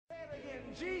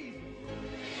Jesus.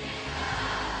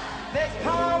 There's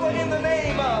power in the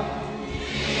name of.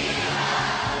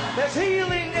 There's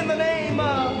healing in the name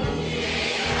of.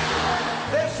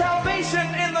 There's salvation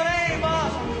in the name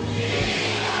of.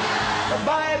 The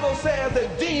Bible says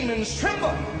that demons tremble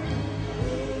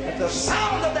at the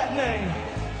sound of that name.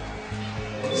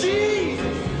 Jesus.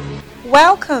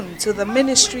 Welcome to the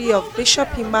ministry of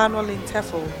Bishop Emmanuel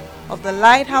Intefel of the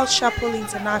Lighthouse Chapel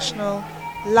International,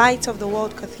 Light of the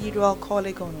World Cathedral,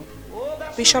 Kolegono.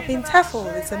 Bishop Intefel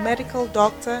is a medical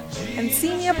doctor and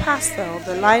senior pastor of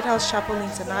the Lighthouse Chapel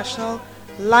International,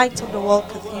 Light of the World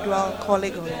Cathedral,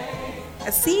 Kolegono.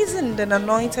 A seasoned and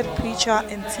anointed preacher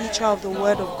and teacher of the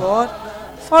Word of God,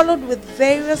 followed with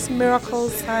various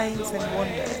miracles, signs, and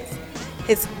wonders.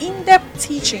 His in-depth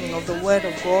teaching of the Word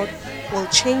of God will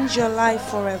change your life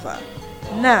forever.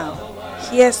 Now,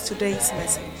 here's today's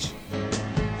message.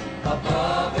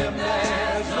 Above him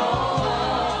there's no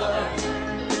other,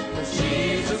 'cause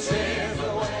Jesus is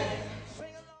the way.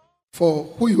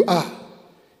 For who you are,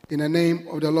 in the name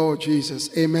of the Lord Jesus.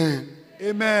 Amen.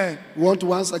 Amen. We want to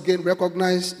once again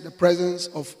recognize the presence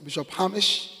of Bishop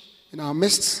Hamish in our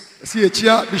midst. See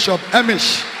Bishop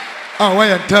Hamish.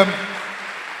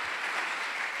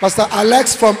 Pastor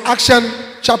Alex from Action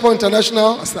Chapel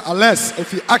International. Pastor Alex of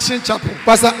the Action Chapel.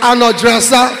 Pastor Arnold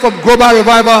Dressa from Global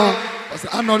Revival. Pastor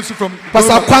Arnold from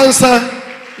Pastor Kwanzaa.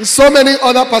 And so many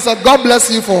other pastors. God bless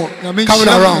you for coming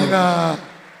around.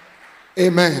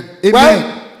 Amen.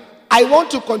 Well, I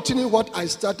want to continue what I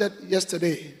started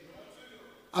yesterday.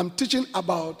 I'm teaching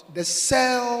about the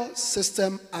cell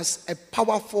system as a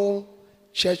powerful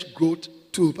church growth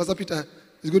tool. Pastor Peter,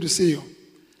 it's good to see you.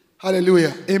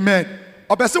 Hallelujah. Amen.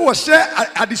 Remember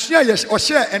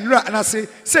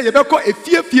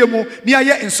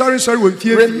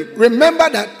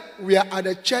that we are at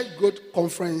a church growth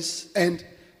conference and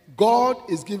God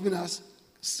is giving us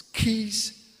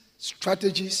keys,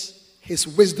 strategies, His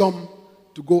wisdom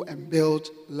to go and build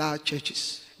large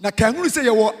churches. One of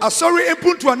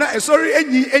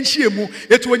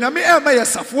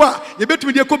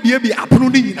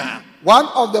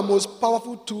the most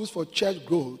powerful tools for church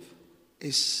growth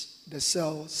is the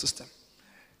cell system.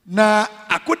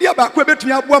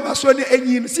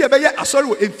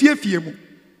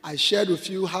 I shared with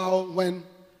you how when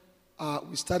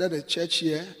we started a church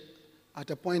here,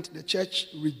 at a point the church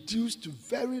reduced to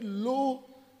very low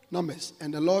numbers,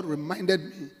 and the Lord reminded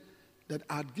me that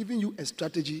I had given you a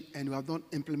strategy and you have not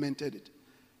implemented it.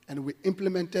 And we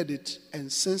implemented it,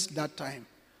 and since that time,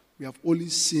 we have only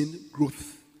seen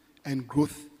growth and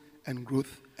growth and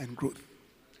growth and growth.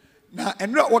 Now,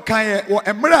 and not what kind of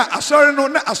emra asori no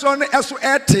na asori no eso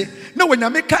ete na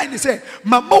wonyame kai ni say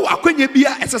mama akwanya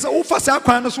bia esese wo fa sa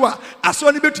kwan no so a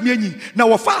asori no betumi anyi na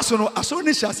wo fa so no asori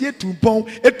no hyase etumpon.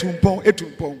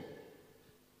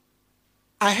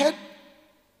 I heard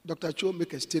Dr. Cho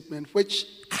make a statement which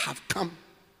I have come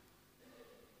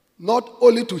not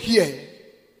only to hear.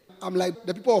 I'm like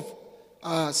the people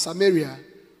of Samaria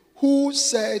who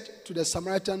said to the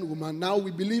Samaritan woman, now we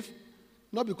believe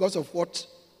not because of what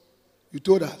you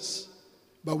told us,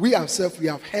 but we ourselves, we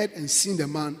have heard and seen the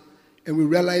man, and we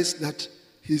realize that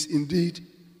he's indeed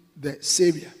the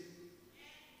Savior.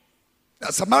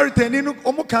 The Samaritan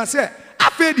can say,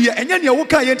 Dr.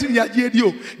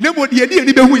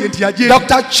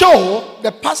 Cho,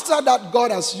 the pastor that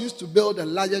God has used to build the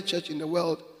largest church in the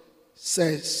world,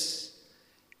 says,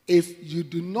 if you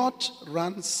do not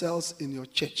run cells in your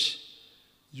church,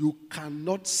 you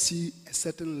cannot see a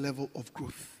certain level of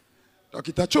growth.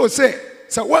 Dr. Cho say,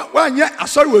 so one year I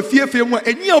saw with fear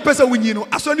and you person when you know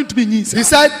I saw it to be. He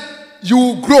said, you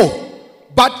will grow,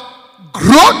 but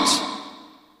growth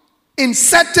in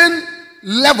certain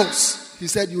levels, he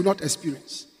said, you will not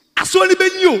experience. And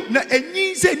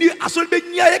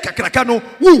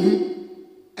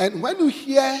when you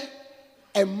hear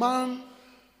a man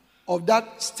of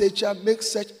that stature make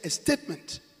such a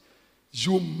statement,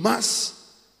 you must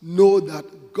know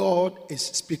that God is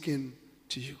speaking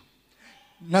to you.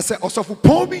 Acts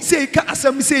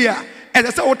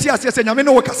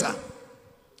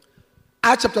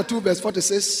chapter 2 verse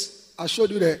 46, I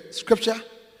showed you the scripture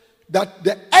that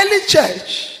the early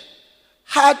church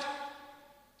had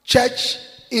church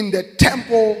in the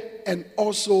temple and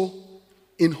also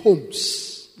in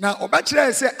homes. Now, and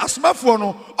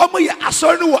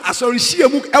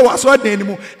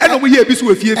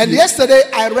yesterday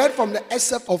I read from the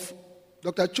excerpt of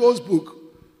Dr. Cho's book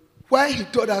where he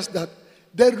told us that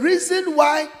the reason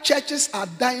why churches are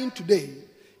dying today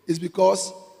is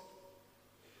because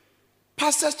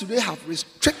pastors today have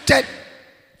restricted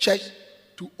church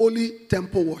to only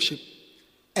temple worship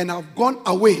and have gone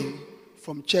away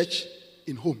from church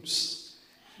in homes.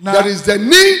 Now, There is the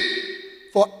need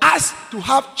for us to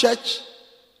have church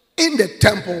in the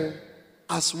temple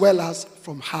as well as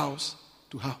from house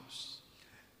to house.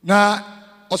 na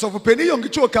ɔsɔfopani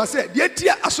yɔnkekyɛ ka sɛ deɛ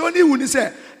tia asɔre no wu ni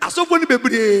sɛ asɔfo no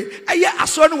bebree ɛyɛ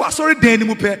asɔre no wɔ asɔre dan no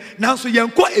mu pɛ nanso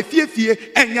yɛnkɔ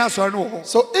efiefie ɛnyɛ asɔre no wɔ hɔ.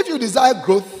 So if you desire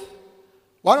growth,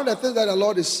 one of the things that the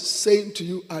Lord is saying to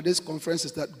you at this conference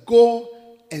is that go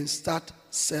and start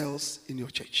cells in your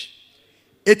church.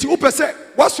 Eti wopɛ sɛ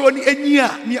wasɔre no anyi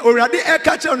a nea Awurade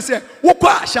ɛka kyerɛ no sɛ wokɔ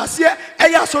a hyɛ aseɛ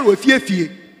ɛyɛ asɔre wɔ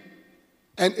fiefie.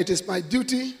 And it is my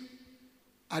duty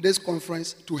at this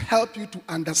conference to help you to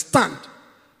understand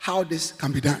how this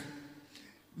can be done.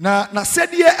 Na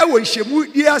sɛdeɛ ɛwɔ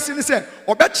nhyɛmu yi ase ne sɛ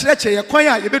ɔbɛkyerɛkyerɛ yɛ kwan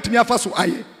a yɛbɛtumi afa so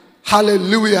ayɛ.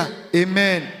 Hallelujah.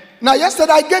 Amen. Now,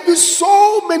 yesterday I gave you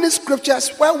so many scriptures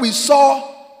where we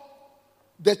saw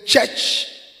the church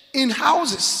in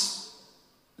houses.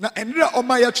 Na ɛnura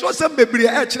ɔma yɛtwerɛ sɛm bebree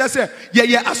a ɛkyerɛ sɛ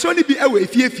yɛyɛ asɔre no bi ɛwɔ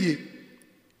efiefie.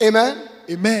 Amen.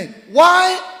 Amen.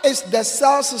 Why is the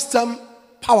cell system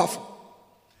powerful?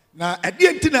 Na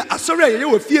ɛdeɛ nti na asɔre a yɛyɛ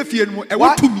wɔ fiefie no mu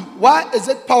ɛwɔ tumi. Why is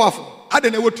it powerful?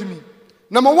 Adɛn na ɛwɔ tumi?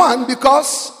 Number one,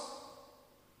 because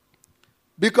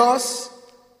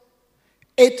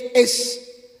it is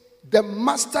the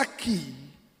master key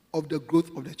of the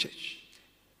growth of the church.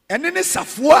 Ɛne ne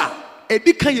safoɔ a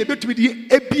ɛdi kan yɛbɛtumi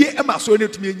de ebie ɛma asɔre no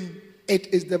atumi anyi. It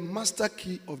is the master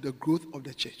key of the growth of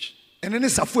the church. Ɛne ne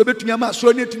safoɔ ɛbɛtumi ama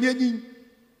asɔre no atumi anyi.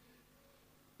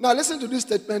 Now listen to this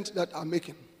statement that I'm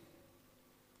making.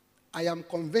 I am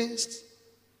convinced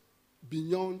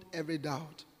beyond every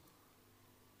doubt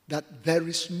that there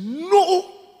is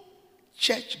no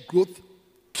church growth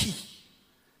key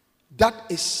that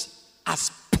is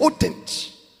as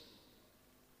potent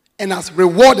and as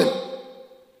rewarding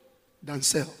than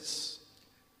cells.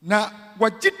 Na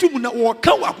wɔgye tum na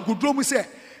wɔka wɔ akokoduro mu sɛ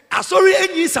asɔre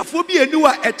anyi safoɔ bi anu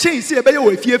a ɛkyɛn sɛ ɛbɛyɛ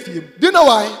wɔ efiefie mu. Do you know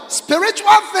why?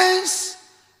 Spiritual things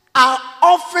are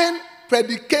often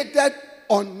predicated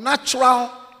on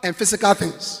natural and physical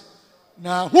things.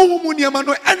 Na honhom mu nneɛma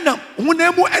no ɛnam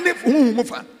honam mu ɛne honhom mu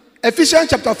fa. Ephesians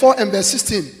chapter 4 and verse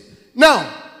 16. Now,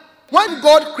 when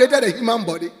God created a human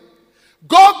body,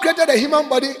 God created a human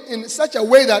body in such a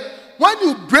way that when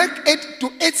you break it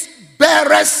to its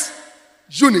barest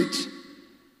unit,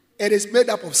 it is made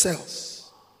up of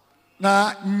cells.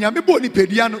 Na nyame bɔ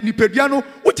nipadua no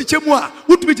wotikyɛ mu a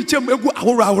wotumi tikyɛ mu egu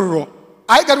ahorow.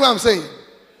 I get what I'm saying.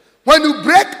 When you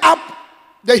break up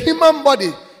the human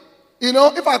body,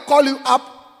 if I call you up,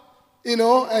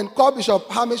 and call Bishop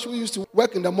Hamish, who used to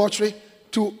work in the mortuary,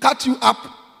 to cut you up,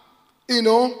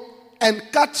 and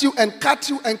cut you and cut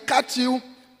you and cut you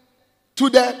to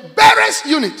the barest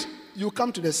unit, you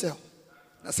come to the cell.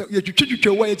 Na sɛ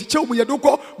yɛtwitwitwa wɔ yɛkyekyɛ mu yɛde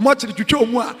kɔ mortuary twitwa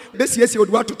mu a bɛsiesie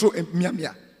wɔde watoto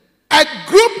mmeammea. A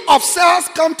group of cells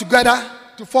come together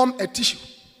to form a tissue.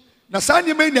 Na saa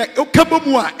nneɛma yi na ɔka bɔ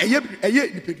mu a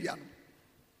ɛyɛ nipadua no.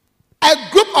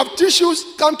 A group of tissues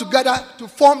come together to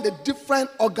form the different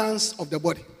organs of the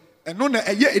body. Ɛno na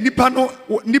ɛyɛ nipa no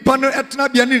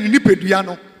ɛtenabea ne ne nipadua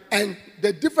no. And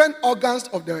the different organs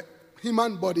of the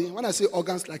human body, when I say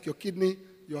organs like your kidney,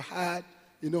 your heart,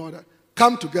 that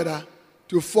come together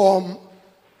to form.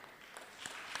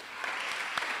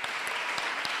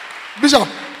 Bishop,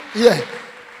 here.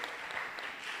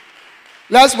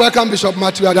 Let's welcome Bishop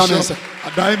Matthew Adamensa.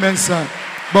 Adamensa.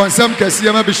 Bonsam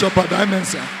kɛseɛ Bishop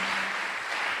Adamensa.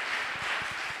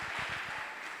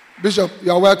 Bishop,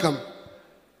 you are welcome.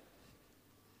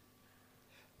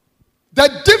 The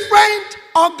different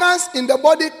organs in the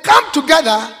body come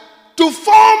together to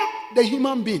form the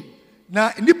human being.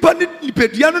 Na nipa ne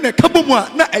nipadua no na ɛka bɔ mu a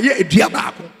na ɛyɛ edua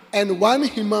baako. And one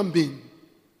human being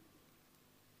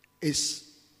is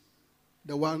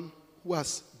the one who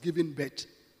has given birth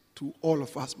to all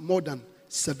of us, more than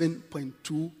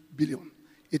 7.2 billion.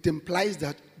 It implies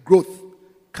that growth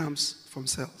comes from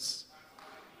cells.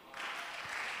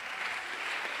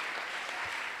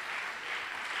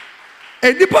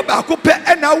 Enipa baako pɛ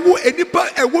ɛna wo enipa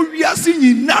ɛwɔ wiase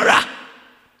nyinara.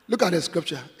 Look at the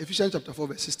scripture, Ephesians chapter 4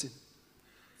 verse 16.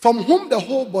 From whom the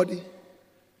whole body,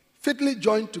 fitly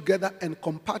joined together and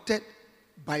compacted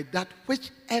by that which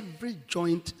every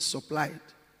joint supplied,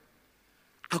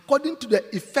 according to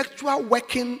the effectual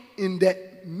working in the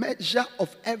measure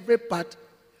of every part,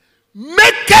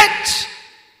 maketh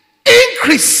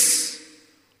increase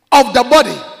of the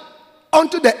body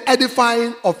unto the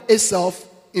edifying of itself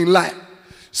in life.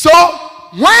 So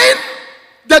when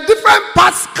the different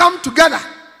parts come together,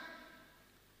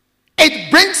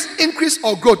 it brings increase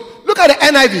or growth. Look at the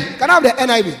NIV. Can I have the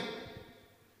NIV?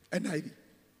 NIV.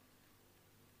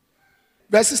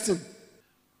 Verse 16.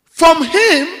 From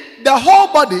him the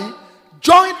whole body,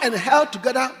 joined and held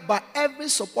together by every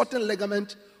supporting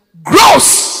ligament,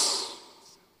 grows.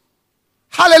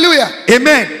 Hallelujah.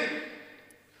 Amen.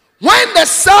 When the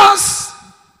cells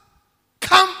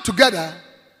come together,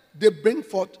 they bring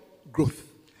forth growth.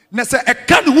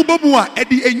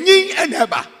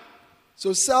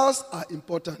 So cells are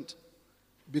important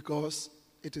because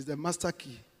it is the master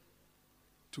key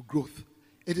to growth.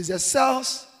 It is the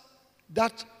cells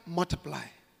that multiply.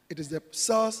 It is the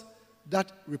cells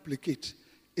that replicate.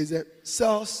 It is the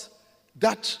cells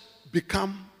that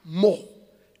become more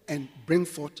and bring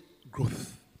forth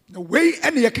growth.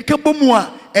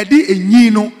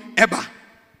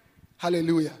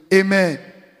 Hallelujah. Amen.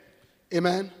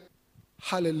 Amen.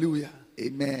 Hallelujah.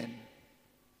 Amen.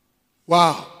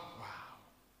 Wow.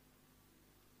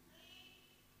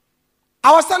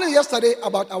 I was telling yesterday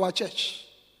about our church.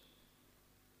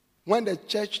 When the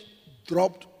church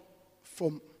dropped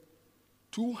from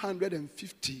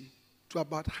 250 to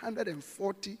about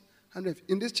 140,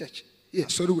 in this church.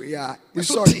 Yes. So we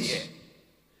saw it.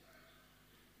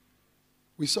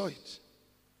 We saw it.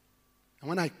 And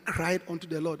when I cried unto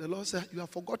the Lord said, you have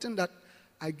forgotten that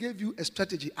I gave you a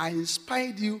strategy. I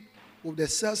inspired you with the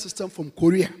cell system from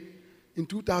Korea in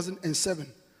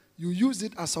 2007. You used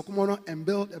it as Sakumono and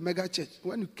built a mega church.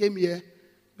 When you came here,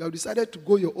 you have decided to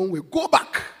go your own way. Go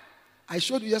back. I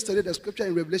showed you yesterday the scripture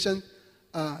in Revelation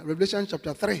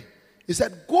chapter 3. He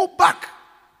said, go back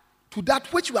to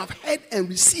that which you have heard and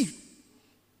received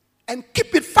and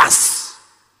keep it fast.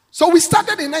 So we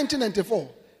started in 1994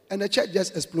 and the church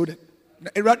just exploded.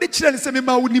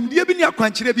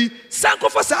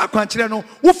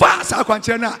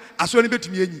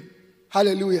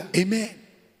 Hallelujah. Amen.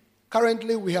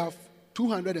 Currently we have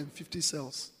 250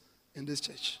 cells in this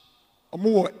church.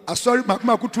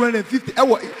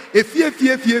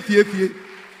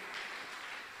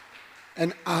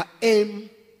 And our aim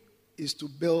is to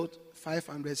build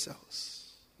 500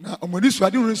 cells.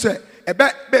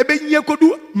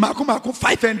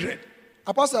 500.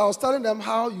 Apostle, I was telling them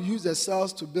how you use the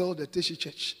cells to build the Teshi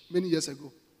church many years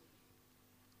ago.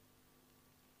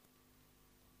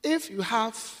 If you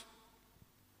have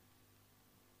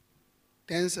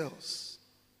 10 cells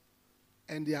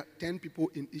and there are 10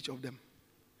 people in each of them,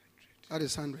 that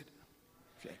is 100.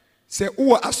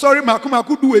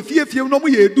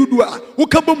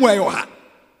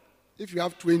 If you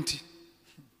have 20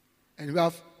 and you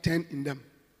have 10 in them,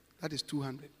 that is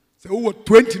 200. So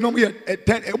 20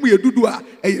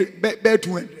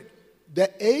 The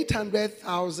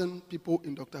 800,000 people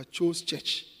in Dr. Cho's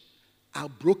church are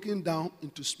broken down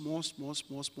into small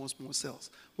cells.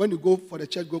 When you go for the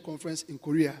Church Go conference in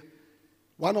Korea,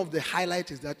 one of the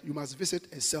highlights is that you must visit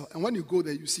a cell. And when you go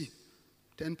there, you see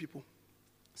 10 people,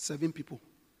 7 people,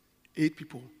 8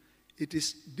 people. It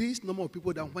is these number of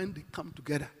people that when they come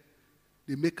together,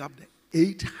 they make up the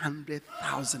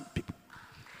 800,000 people.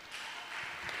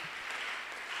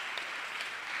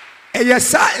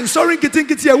 Yes, and sorry, getting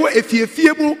it here. If you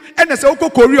fear, and as Oko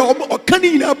Korea or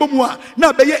Canning Abomua,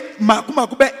 now be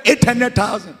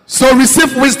 800,000. So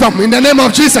receive wisdom in the name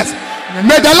of Jesus.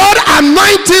 May the Lord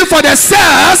anoint you for the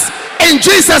cells in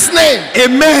Jesus' name.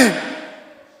 Amen.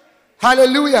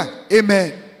 Hallelujah.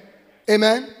 Amen.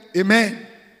 Amen. Amen.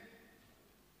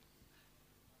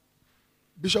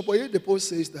 Bishop Oyedepo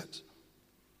says that.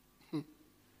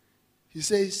 He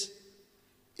says,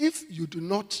 if you do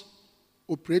not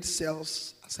operate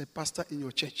cells as a pastor in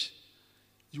your church,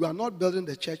 you are not building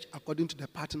the church according to the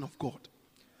pattern of God.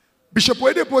 Bishop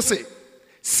Oyedepo say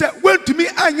when to me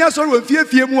anya sorry when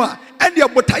fear mu a and the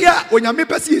botaya onyame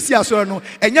pese esi asoro no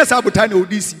enya sa botaya na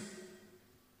odisi.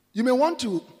 You may want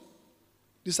to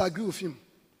disagree with him,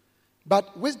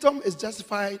 but wisdom is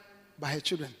justified by her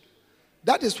children.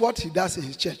 That is what he does in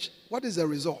his church. What is the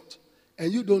result?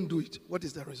 And you don't do it. What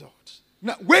is the result?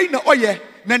 Na we na oye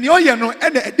na ne oye no e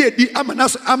na ede di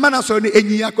amana so ne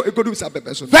enyi ekodu sa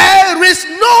pepe so. There is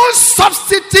no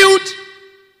substitute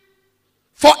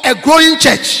for a growing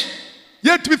church.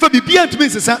 Yet to be for bibia to be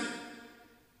sesa.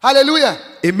 Hallelujah.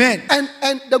 Amen.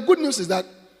 And the good news is that,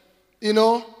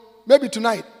 maybe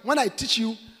tonight when I teach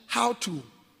you how to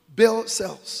build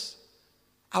cells,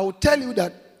 I will tell you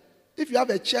that if you have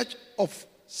a church of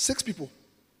 6 people,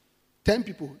 10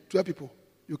 people, 12 people,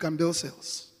 you can build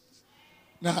cells.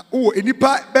 Na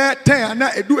enipa be 10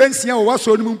 na edu ensia wo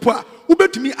waso no mpo a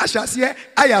ubetumi ahyase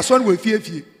aya so no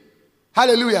wafie.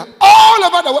 Hallelujah. All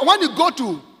over the world, when you go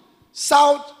to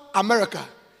South America,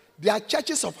 there are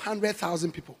churches of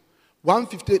 100,000 people,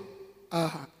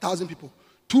 150,000 people,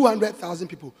 200,000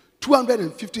 people,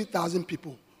 250,000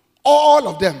 people. All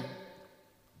of them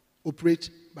operate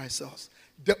by cells.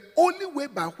 The only way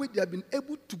by which they have been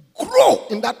able to grow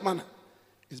in that manner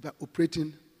is by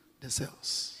operating the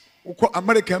cells.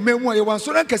 America memu ye wan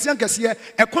so ran kese kese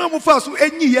e kwan mu fa so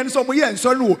enyi ye nso mo ye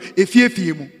nso no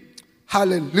efie mu.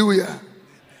 Hallelujah.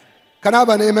 Can I have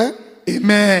an amen?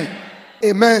 Amen.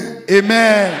 Amen.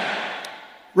 Amen.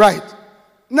 Right.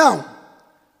 Now,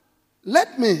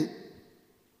 let me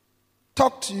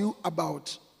talk to you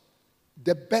about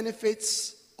the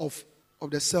benefits of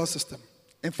the cell system.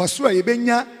 There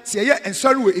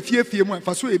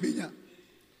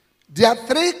are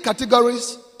 3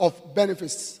 categories of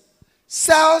benefits.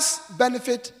 Cells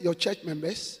benefit your church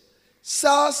members,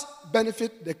 cells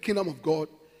benefit the kingdom of God,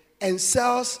 and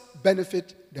cells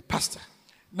benefit the pastor.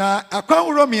 Na akwan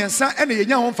woro miensa ene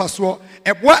yenya ho mfaso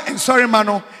eboa ensori ma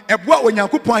no eboa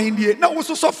onyankopon ahindie na wo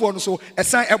sosofo no so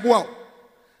esan eboa.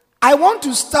 I want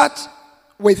to start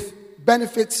with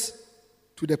benefits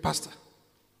to the pastor.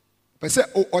 The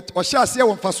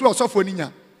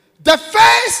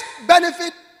first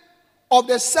benefit of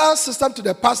the cell system to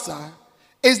the pastor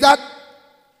is that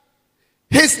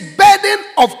his burden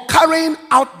of carrying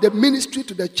out the ministry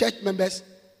to the church members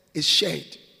is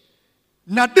shared.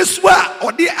 Now this one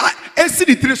or the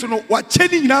SCD3 no what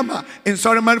changing nama in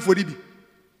Solomon for Dibi.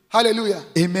 Hallelujah.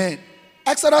 Amen.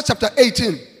 Exodus chapter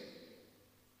 18.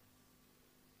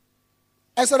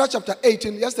 Exodus chapter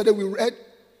 18. Yesterday we read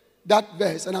that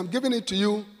verse, and I'm giving it to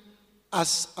you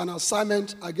as an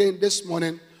assignment again this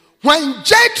morning. When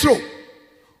Jethro,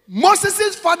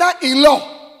 Moses' father-in-law,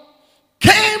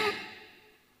 came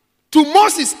to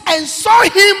Moses and saw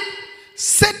him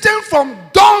sitting from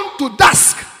dawn to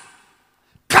dusk,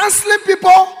 counseling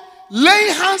people,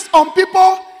 laying hands on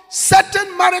people,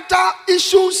 certain marital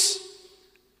issues,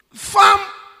 farm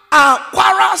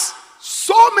quarrels,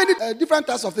 so many different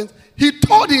types of things. He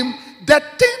told him, the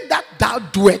thing that thou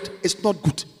doest is not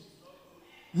good.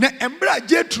 Na embra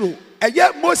Jethro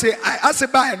eye Moses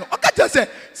aseba no okacha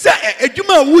say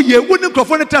adwuma wo ye wo ne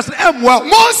krofo ne tras emwa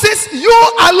Moses,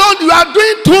 you alone, you are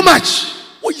doing too much.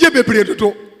 Wo ye bebre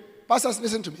dodo. Pastors,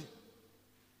 listen to me.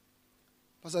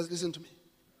 Pastors, listen to me.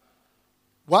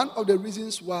 One of the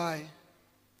reasons why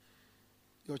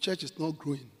your church is not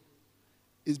growing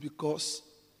is because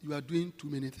you are doing too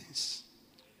many things.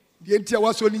 Die ntia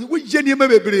waso ni wo ye niema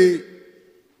bebre.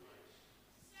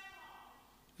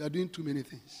 You are doing too many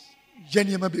things. Ye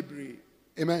niema bebre.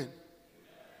 Amen.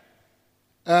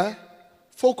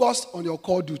 Focus on your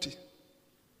core duty.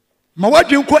 Ma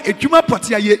wadwen ko adwuma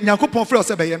potia ye Nyankopon frɛ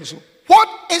ose beye no so. What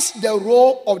is the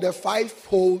role of the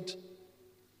fivefold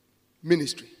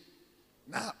ministry?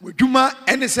 Na wadwuma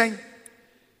ene sen.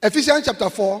 Ephesians chapter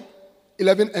 4,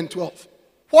 11 and 12.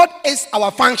 What is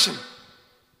our function?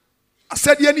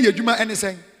 Asade ne adwuma ene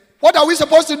sen. What are we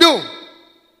supposed to do?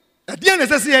 Adie ne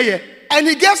sese ye. And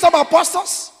he gave some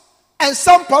apostles, and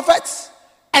some prophets,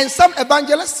 and some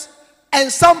evangelists,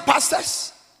 and some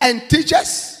pastors, and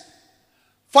teachers,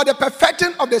 for the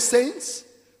perfecting of the saints,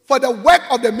 for the work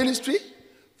of the ministry,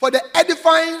 for the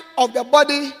edifying of the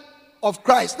body of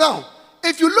Christ. Now,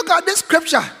 if you look at this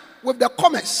scripture with the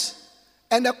commas,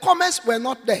 and the commas were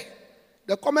not there,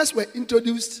 the commas were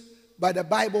introduced by the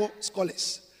Bible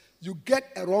scholars, you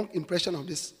get a wrong impression of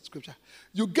this scripture.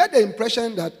 You get the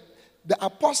impression that the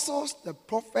apostles, the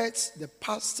prophets, the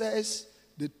pastors,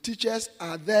 the teachers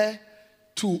are there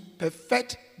to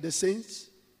perfect the saints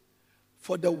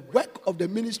for the work of the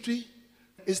ministry.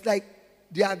 It's like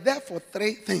they are there for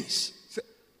 3 things.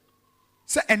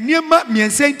 That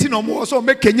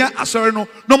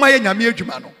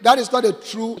is not a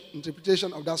true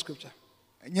interpretation of that scripture.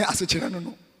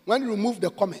 When you remove the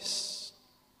commas,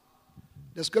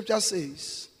 the scripture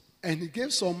says, and he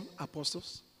gave some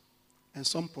apostles, and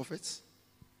some prophets,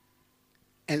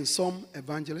 and some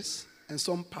evangelists, and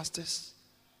some pastors,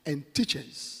 and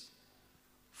teachers,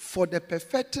 for the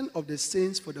perfecting of the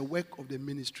saints, for the work of the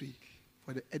ministry,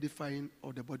 for the edifying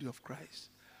of the body of Christ.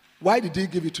 Why did he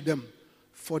give it to them?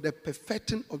 For the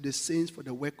perfecting of the saints, for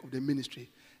the work of the ministry.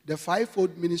 The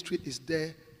fivefold ministry is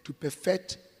there to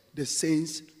perfect the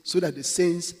saints so that the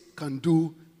saints can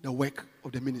do the work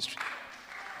of the ministry.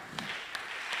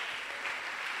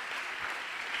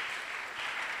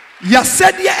 Ya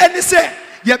said ye ene se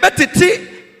ye betete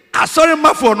asore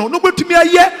mafo no betumi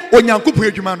aye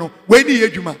onyankopon adwuma no we ni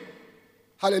adwuma.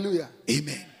 Hallelujah.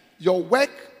 Amen. Your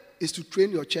work is to train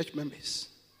your church members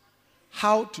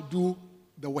how to do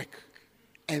the work,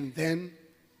 and then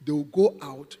they will go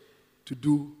out to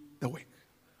do the work.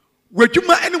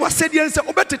 Wadwuma ene wasade ye se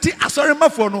obetete asore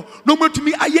mafo no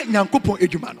betumi aye nyankopon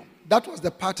adwuma no. That was the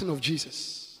pattern of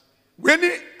Jesus.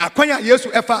 In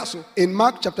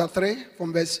Mark chapter 3,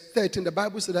 from verse 13, the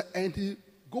Bible said that, and he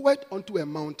goeth unto a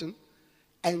mountain,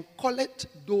 and called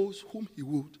those whom he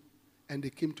would, and they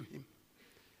came to him.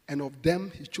 And of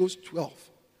them he chose 12,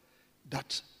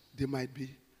 that they might be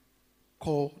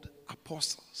called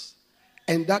apostles,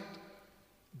 and that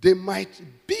they might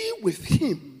be with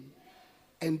him,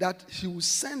 and that he will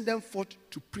send them forth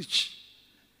to preach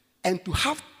and to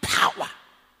have power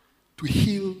to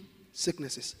heal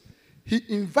sicknesses. He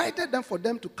invited them for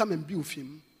them to come and be with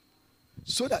him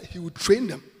so that he would train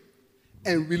them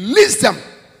and release them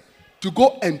to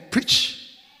go and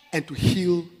preach and to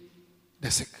heal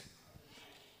the sick.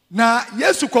 Na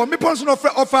Yesu ko me ponso no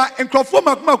ofa enkrofo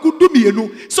makoma ku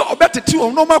dumienu so obetete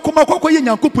o no makoma kokoye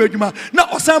nyankopɔ adwuma na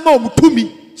osan ma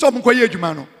omutumi so omkoye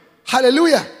adwuma no.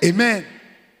 Hallelujah. Amen.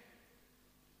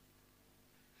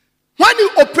 When you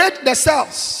operate the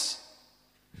cells,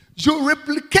 you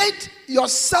replicate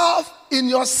yourself in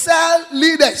your cell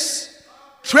leaders.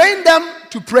 Train them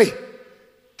to pray.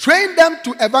 Train them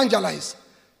to evangelize.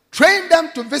 Train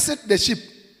them to visit the sheep.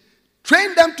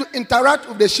 Train them to interact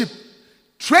with the sheep.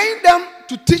 Train them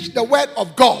to teach the word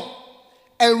of God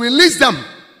and release them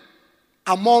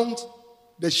among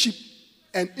the sheep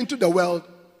and into the world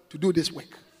to do this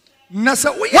work. When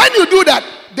you do that,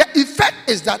 the effect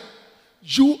is that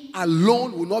you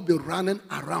alone will not be running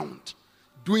around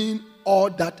doing all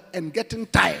that and getting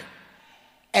tired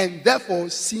and therefore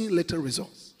seeing little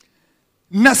results.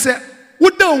 Nasa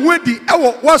wodan wedi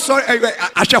ewo wo so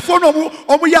ahwefo no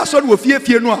omo ya so no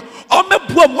fiefie no a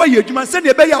omebua mo ye adwuma se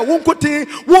ne be ya wo nkote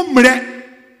wo mre.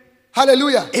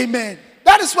 Hallelujah. Amen.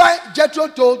 That is why Jethro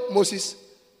told Moses,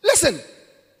 listen,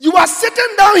 you are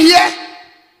sitting down here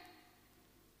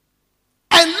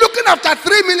and looking after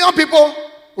 3 million people.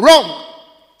 Wrong.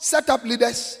 Set up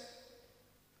leaders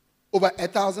over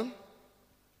 1,000,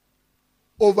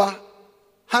 over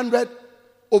 100,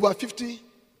 over 50,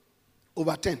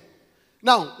 over 10.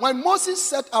 Now, when Moses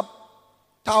set up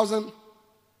 1,000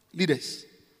 leaders,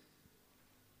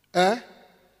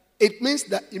 it means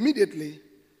that immediately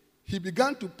he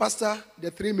began to pastor the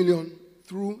 3 million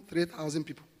through 3,000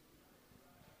 people.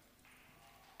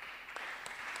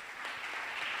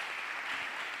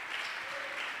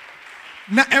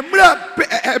 Na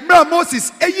emra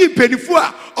Moses eyi mpenifu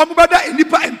a omubada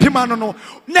enipa empema no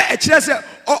na ekire se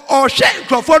o hwe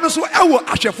nkrofo no so ewo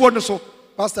ahwefo no so.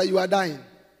 Pastor, you are dying.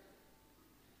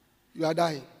 You are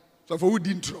dying. So for who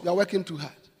didn't throw? You are working too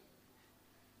hard.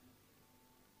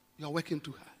 You are working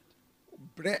too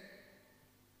hard.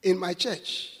 In my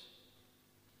church,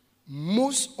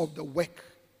 most of the work,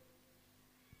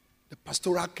 the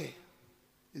pastoral care,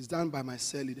 is done by my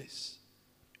cell leaders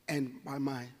and by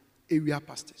my area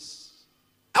pastors.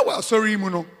 Awa sorry mu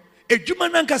no edwuma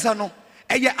nankasa no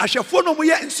eye ahwefo no mo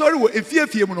ye sorry wo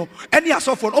efiefie mu no ene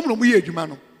asofo no mo ye edwuma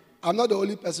no. I'm not the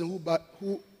only person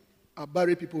who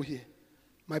bury people here.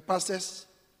 My pastors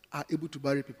are able to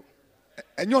bury people.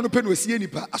 Enyo no pe no sie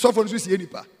nipa asofo no so sie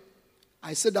nipa.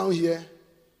 I sit down here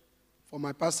for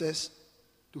my pastors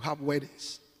to have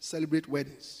weddings, celebrate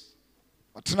weddings.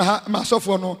 Atena ha ma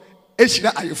asofo no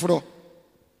ehira ayeforo.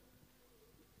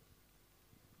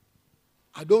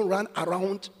 I don't run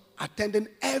around attending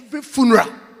every funeral.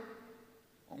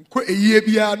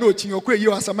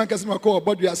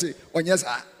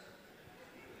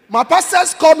 My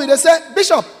pastors call me, they say,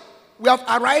 Bishop, we have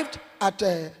arrived at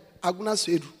Aguna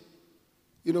Sedu.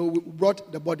 You know, we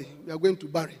brought the body. We are going to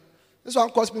bury. This one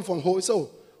calls me from home.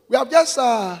 So, we have just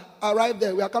arrived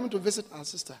there. We are coming to visit our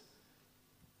sister.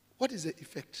 What is the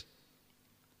effect?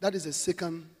 That is the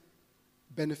second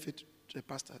benefit to a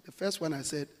pastor. The first one I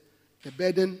said, the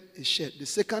burden is shared. The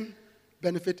second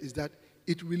benefit is that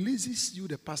it releases you,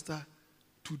 the pastor,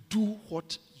 to do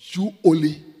what you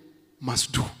only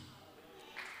must do.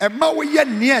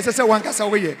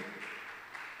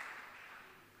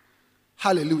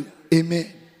 Hallelujah.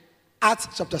 Amen. Acts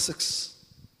chapter 6.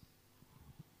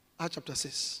 Acts chapter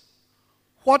 6.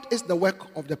 What is the work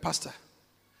of the pastor?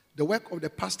 The work of the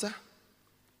pastor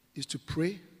is to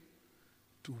pray,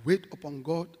 to wait upon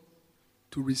God,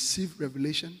 to receive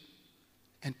revelation,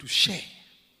 and to share.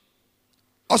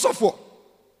 Also for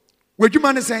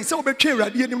wedwuma ne sen se obetwe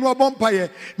urade ni no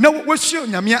obompaye na wohye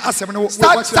nyame asem no.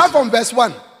 Start from verse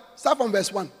 1. Start from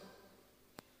verse 1.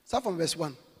 Start from verse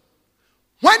 1.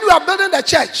 When you are building the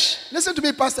church, listen to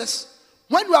me, pastors.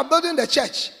 When you are building the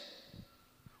church,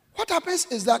 what happens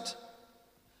is that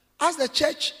as the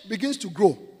church begins to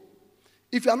grow,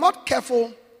 if you are not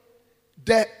careful,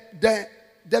 the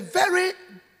very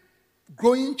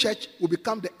growing church will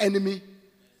become the enemy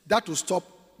that will stop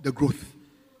the growth.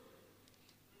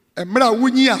 Emra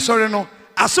wunyi asore no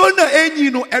asore na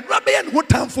enyi no edra be en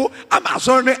hotamfo ama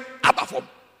asore ne abafom.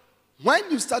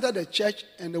 When you started the church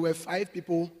and there were 5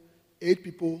 people, 8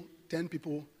 people, 10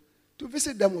 people. To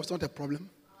visit them was not a problem.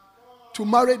 To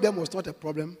marry them was not a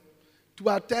problem. To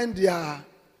attend their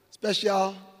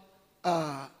special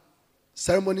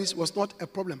ceremonies was not a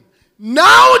problem.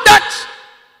 Now that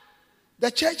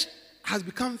the church has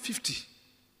become 50,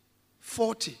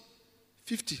 40,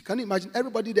 50, can you imagine?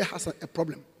 Everybody there has a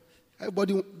problem.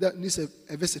 Everybody there needs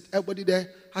a visit. Everybody there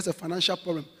has a financial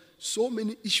problem. So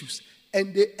many issues.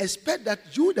 And they expect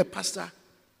that you, the pastor,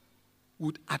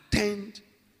 would attend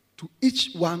to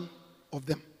each one of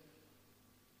them.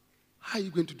 How are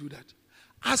you going to do that?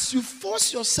 As you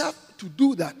force yourself to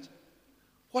do that,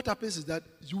 what happens is that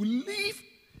you leave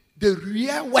the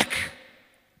real work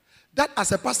that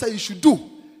as a pastor you should do.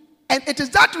 And it is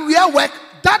that real work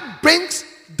that brings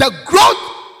the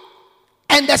growth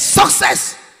and the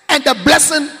success and the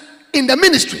blessing in the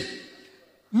ministry.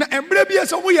 Na embre bia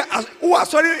so wo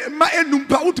asori ma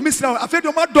enumpa utumi sra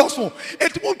afedo ma doso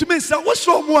etumi utumi sra wo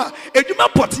so mu a edwuma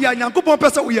pɔte ya nyankopɔn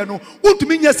pɛsɛ wo ye no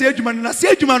utumi nya se edwuma no na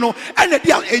se edwuma no ene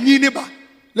dia enyi ne ba.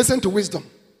 Listen to wisdom.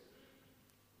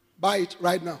 Buy it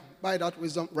right now. Buy that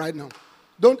wisdom right now.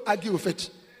 Don't argue with it.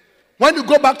 When you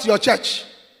go back to your church,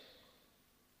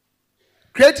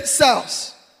 create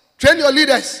cells, train your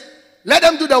leaders, let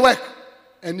them do the work,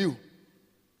 and you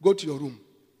go to your room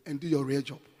and do your real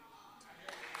job.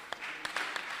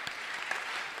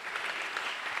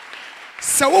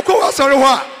 Sawoko wasori ho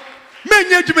a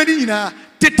menye adwuma ni nyina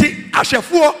tete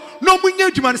ahwefo no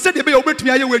munye adwuma se de be obetumi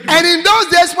aye we adwuma. And in those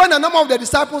days when the number of the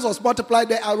disciples was multiplied,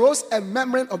 there arose a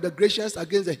murmuring of the Grecians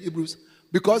against the Hebrews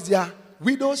because their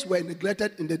widows were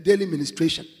neglected in the daily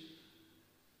ministration.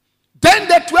 Then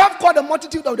the 12 called the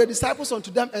multitude of the disciples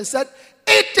unto them and said,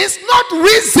 it is not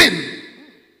reason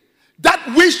that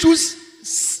we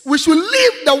should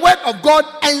leave the word of God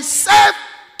and serve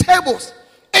tables.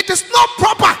 It is not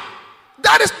proper.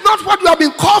 That is not what we have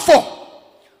been called for.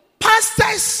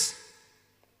 Pastors,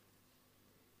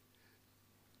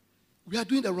 we are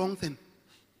doing the wrong thing.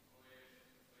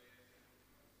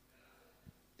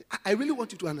 I really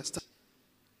want you to understand.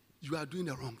 You are doing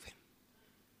the wrong thing.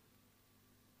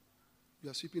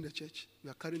 You are sweeping the church. You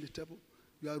are carrying the table.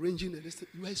 You are arranging the list.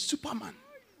 You are a Superman.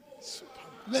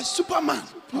 You are a Superman.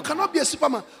 You cannot be a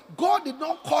Superman. God did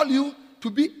not call you to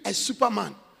be a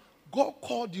Superman. God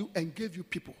called you and gave you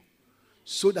people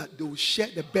so that they will share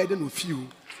the burden with you,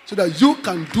 so that you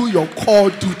can do your core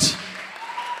duty.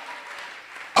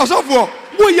 Asofo,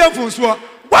 wo ye mfonso,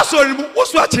 wasori mu, wo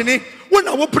so achene, wo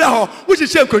na wo pra ho, wo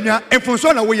hihye nkonwa,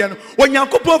 mfonso na wo ye no.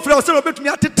 Onyankopon fra wo se obetumi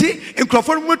atete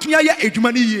nkrofo no metumi aye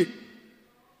adwuma ni yie.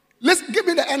 Let's give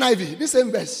me the NIV, this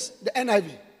same verse, the NIV.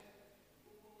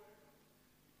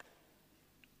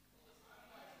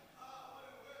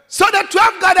 So the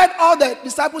 12 gathered all the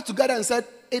disciples together and said,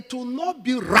 it will not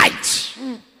be right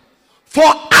for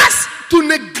us to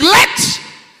neglect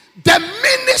the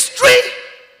ministry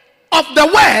of the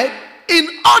word in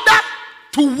order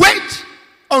to wait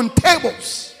on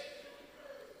tables.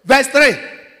 Verse 3.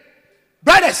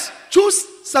 Brothers, choose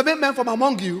 7 men from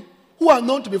among you who are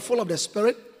known to be full of the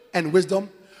Spirit and wisdom.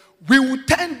 We will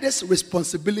turn this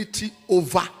responsibility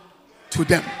over to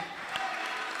them.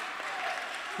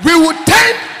 We will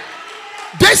turn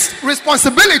this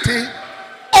responsibility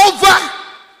over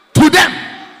to them.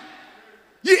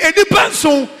 Ye enipa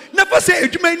so never say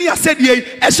adwuma ni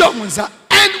asede eso munza.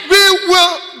 And we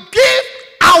will give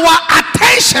our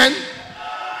attention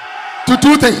to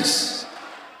 2 things.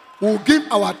 We will give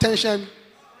our attention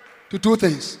to 2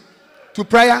 things. To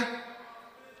prayer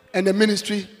and the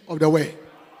ministry of the word.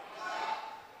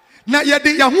 Na ye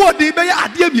de yaho de be ya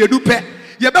ade mienu pe.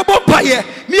 Ye bebo paye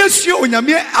ni asuo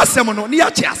onyame asem no, ni ya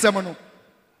che asem no.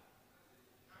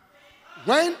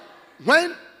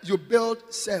 When you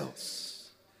build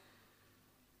cells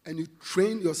and you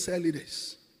train your cell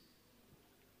leaders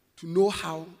to know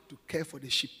how to care for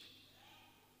the sheep,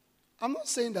 I'm not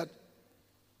saying that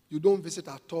you don't visit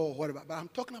at all or whatever, but I'm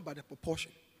talking about the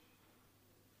proportion.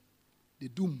 They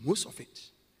do most of it.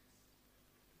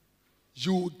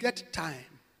 You will get time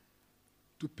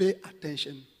to pay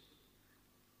attention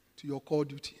to your core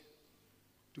duty,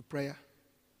 to prayer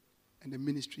and the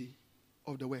ministry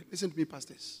of the word. Listen to me,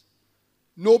 pastors.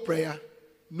 No prayer,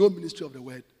 no ministry of the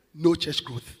word, no church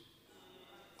growth.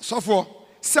 So for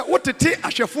se wotete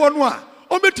ahwefo no a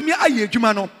obetumi aye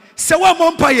adwuma no se wa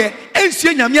mompaye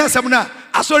ensue nyame asem na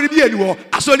asori bi ani wo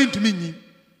asori ntumi nyi.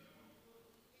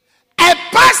 A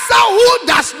pastor who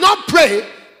does not pray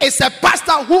is a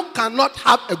pastor who cannot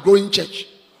have a growing church.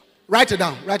 Write it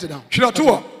down. Write it down.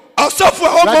 Shirato asofo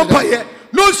o mompaye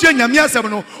no ensue nyame asem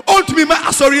no ontumi ma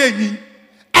asori anyi.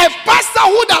 A pastor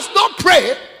who does not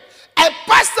pray, a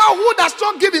pastor who does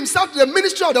not give himself to the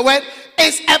ministry of the word,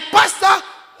 is a pastor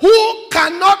who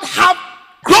cannot have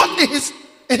growth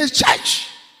in his church.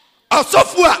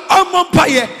 Asofo a ɔmmɔ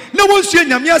mpaeɛ na wɔnsua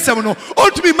nyame asɛm no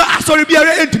ɔntumi ma asɔre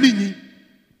biara ɛntumi nyi.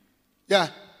 Yeah.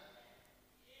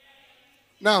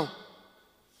 Now,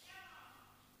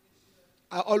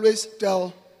 I always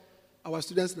tell our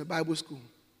students in the Bible school,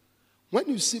 when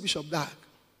you see Bishop Dag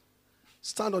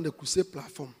stand on the crusade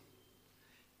platform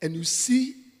and you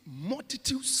see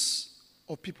multitudes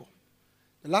of people.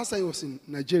 The last time I was in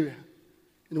Nigeria,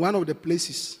 in one of the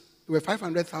places, there were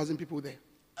 500,000 people there.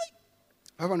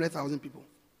 500,000 people.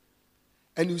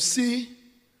 And you see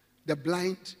the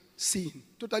blind seeing,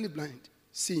 totally blind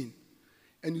seeing.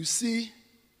 And you see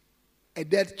a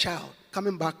dead child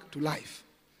coming back to life.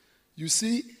 You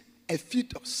see a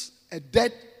fetus, a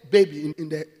dead baby in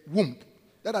the womb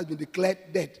that has been declared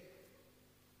dead,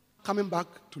 coming back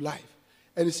to life.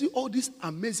 And you see all these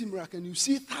amazing miracles. And you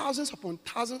see thousands upon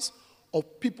thousands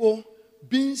of people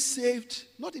being saved,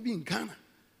 not even in Ghana,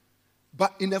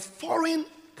 but in a foreign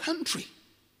country.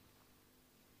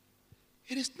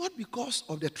 It is not because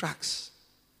of the tracts.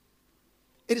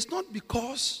 It is not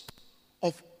because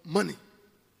of money.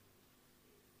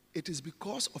 It is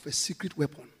because of a secret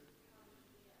weapon.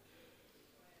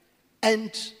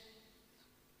 And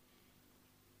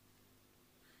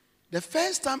the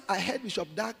first time I heard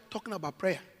Bishop Dag talking about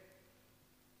prayer,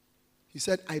 he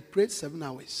said, I prayed 7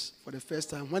 hours for the first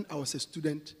time when I was a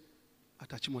student at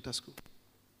Achimota School.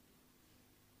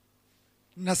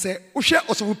 Na sɛ wohwɛ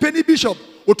ɔsɔfopani bishop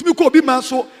otumi kɔ obi ma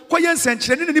so kɔyɛ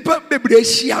nsɛnkyerɛnne ne nipa bebree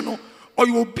ahyia no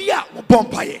ɔyɛ obi a wɔbɔ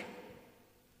mpaeɛ.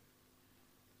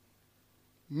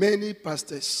 Many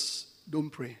pastors don't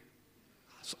pray.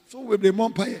 So bebree mmɔ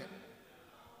mpaeɛ.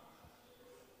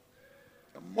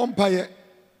 Mmɔ mpaeɛ.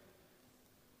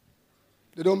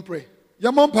 They don't pray.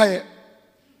 Yɛmmɔ mpaeɛ.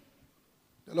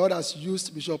 The Lord has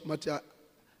used Bishop Matthew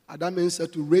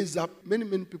Adamensa to raise up many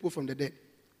people from the dead.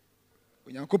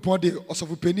 When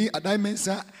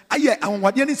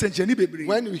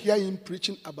you hear him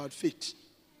preaching about faith,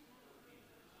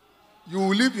 you will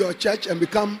leave your church and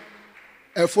become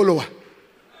a follower.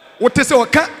 What is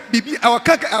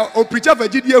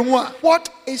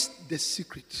the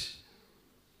secret?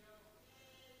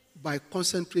 By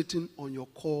concentrating on your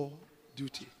core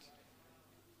duty,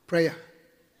 prayer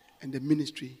and the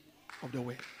ministry of the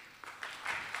word.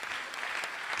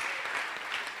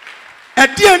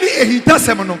 Adiani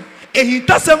ehintasem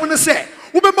no sɛ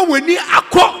wobɛma w'ani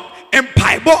akɔ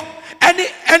mpaebɔ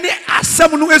ɛne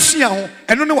asɛm no asua ho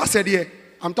ɛno ne wasɛdeɛ.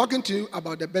 I'm talking to you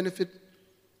about the benefit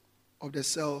of the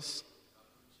cells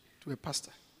to a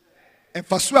pastor.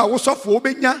 Ɛmfaso a wosɔfo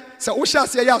wobɛnya sɛ wohyɛ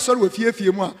aseɛ yɛ asɔre wɔ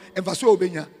fiefie mu a ɛmfaso a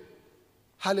wobɛnya.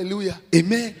 Hallelujah.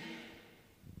 Amen.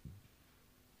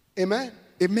 Amen.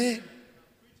 Amen.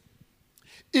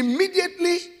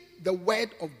 Immediately the word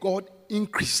of God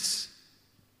increased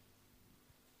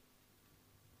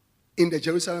in the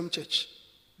Jerusalem church.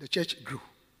 The church grew.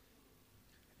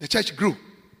 The church grew.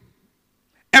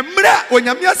 Emra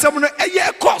onyame asɛm no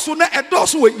ɛyɛ ɛkɔ so na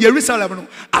ɛdɔɔso wɔ Jerusalem no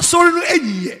asɔre no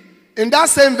ɛnyiye. In that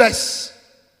same verse,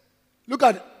 look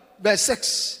at verse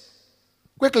 6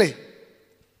 quickly.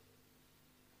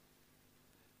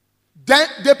 Then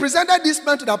they presented these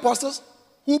men to the apostles,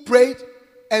 who prayed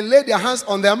and laid their hands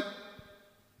on them.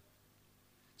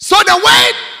 So the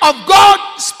word of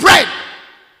God spread.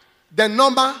 The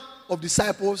number of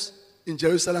disciples in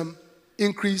Jerusalem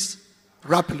increased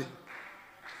rapidly.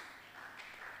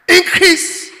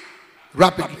 Increased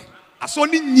rapidly.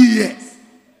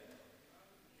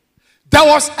 There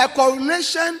was a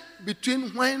correlation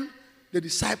between when the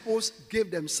disciples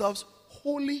gave themselves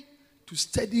wholly to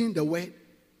studying the word,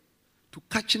 to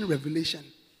catching revelation,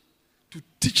 to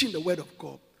teaching the word of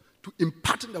God, to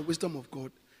imparting the wisdom of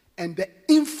God, and the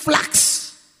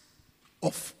influx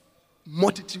of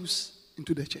multitudes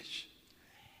into the church.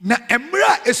 Na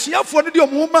emra esuafo no de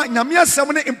omoma nyame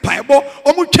asɛm ne mpaebɔ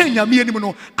omo twen nyame anim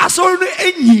no asɔre no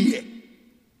enyiye.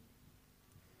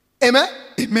 Amen.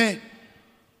 Amen.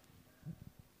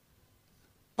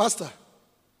 Pastor,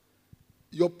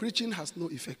 your preaching has no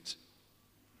effect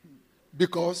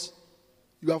because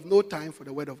you have no time for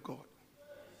the word of God.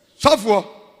 Sɔfo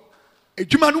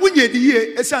edwuma no wunye di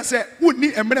yie esan sɛ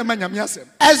wunni emra ma nyame asɛm.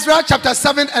 Ezra chapter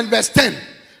 7 and verse 10.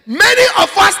 Many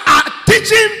of us are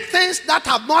teaching things that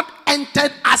have not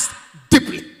entered us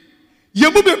deeply.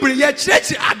 In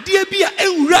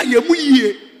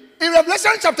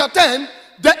Revelation chapter 10,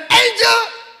 the angel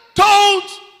told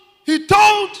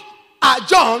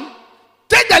John,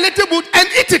 take the little book and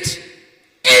eat it.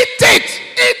 Eat it.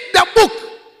 Eat the book.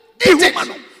 Eat it.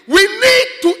 We need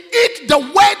to eat the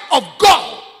word of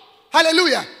God.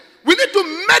 Hallelujah. We need to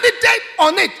meditate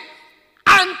on it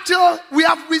until we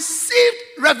have received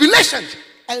revelation.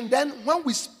 And then when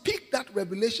we speak that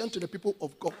revelation to the people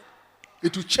of God,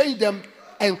 it will change them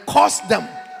and cause them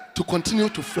to continue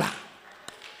to fly.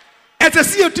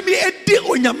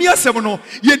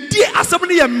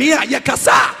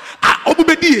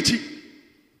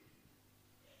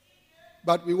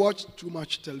 But we watch too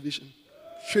much television.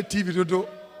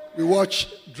 We watch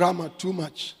drama too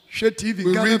much. We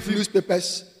read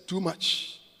newspapers too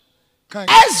much.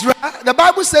 Ezra, the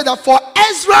Bible said that for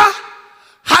Ezra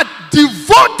had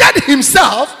devoted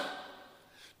himself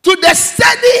to the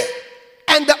study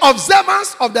and the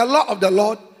observance of the law of the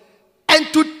Lord and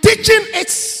to teaching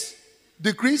its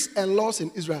decrees and laws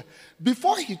in Israel.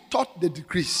 Before he taught the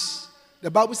decrees, the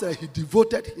Bible said he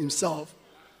devoted himself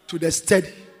to the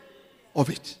study of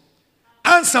it.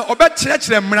 Answer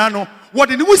obetchere mmara no wo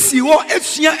de ne wusi ho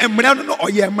afia mmara no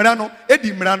oye mmara no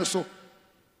edi mmara no so.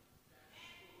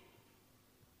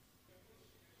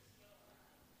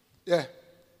 Yeah.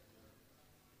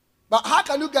 But how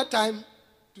can you get time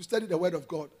to study the word of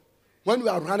God when you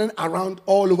are running around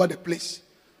all over the place?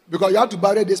 Because you have to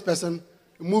bury this person,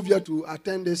 move here to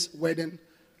attend this wedding,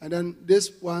 and then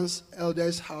this one's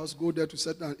elder's house, go there to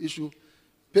settle an issue.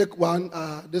 Pick one,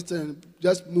 this thing,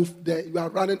 just move there. You are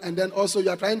running, and then also you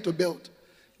are trying to build.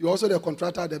 You're also the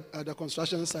contractor at the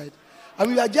construction site. I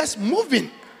mean, you are just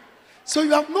moving. So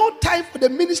you have no time for the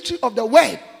ministry of the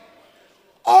word.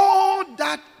 All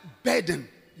that burden,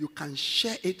 you can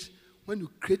share it when you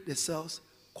create the cells,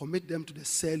 commit them to the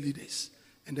cell leaders,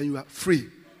 and then you are free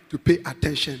to pay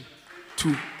attention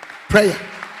to prayer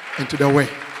and to the word.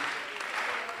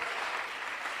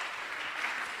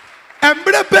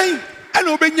 And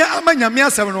obenya amanyame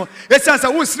asem no esansa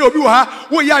wo sire obi wo ha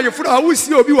wo ya yefuro ha wo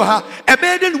sire obi wo ha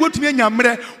ebede ne wotumi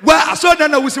anyamre wa asoda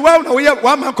na wo si wa na wo ya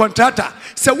wa man contractor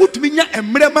se wotumi nya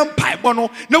emre man paibo no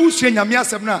na wo sue nyame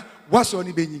asem na wa so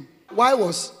ni benyin. Why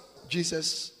was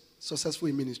Jesus successful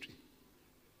in ministry?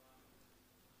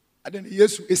 Aden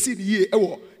Yesu esi ni ye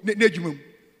ewo na adwuma mu.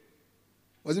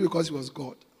 Was it because he was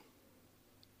God?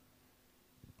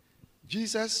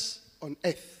 Jesus on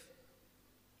earth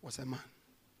was a man.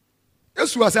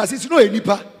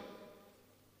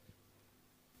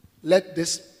 Let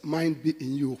this mind be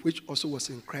in you, which also was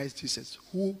in Christ Jesus,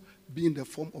 who, being the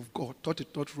form of God, thought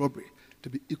it not robbery to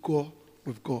be equal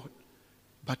with God,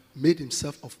 but made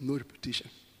himself of no reputation,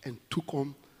 and took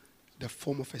on the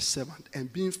form of a servant,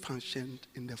 and being fashioned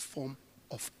in the form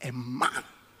of a man.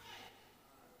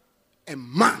 A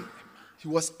man. He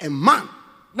was a man.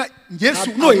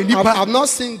 I've not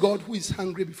seen God who is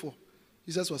hungry before.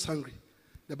 Jesus was hungry.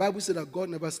 The Bible said that God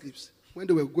never sleeps. When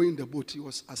they were going in the boat, he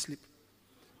was asleep.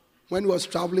 When he was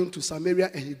traveling to Samaria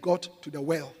and he got to the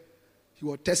well, he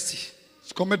was thirsty.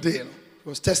 He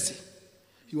was thirsty.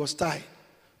 He was tired.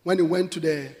 When he went to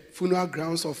the funeral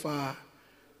grounds of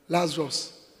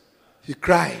Lazarus, he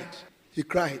cried. He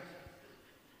cried.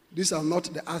 These are not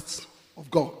the acts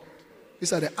of God.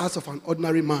 These are the acts of an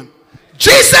ordinary man.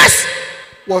 Jesus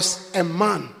was a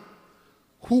man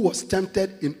who was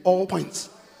tempted in all points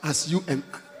as you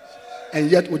and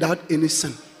yet without any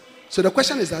sin. So the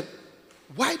question is that,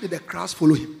 why did the crowds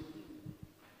follow him?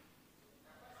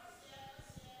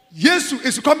 Yesu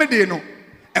is comedy no,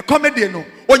 a comedy no.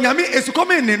 Onyame is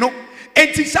comedy no.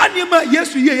 Enti sanima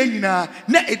Yesu ye nyina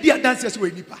na edi adanse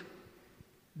we nipa.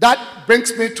 That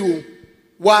brings me to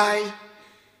why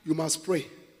you must pray.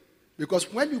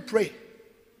 Because when you pray,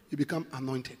 you become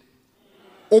anointed.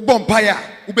 Obompaya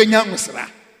ubenya ngusra.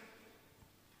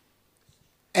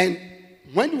 And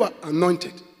when you are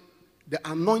anointed, the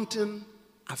anointing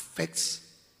affects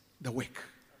the work.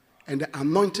 And the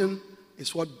anointing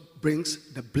is what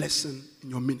brings the blessing in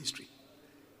your ministry.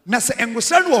 Church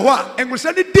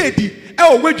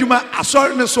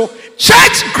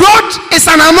growth is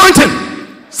an anointing.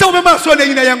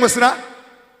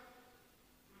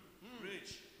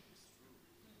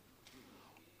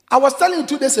 I was telling you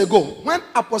 2 days ago, when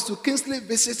Apostle Kingsley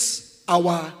visits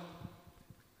our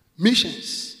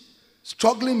missions,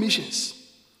 struggling missions,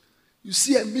 you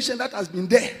see a mission that has been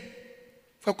there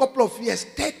for a couple of years,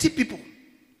 30 people,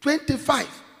 25.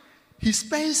 He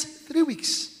spends 3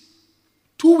 weeks,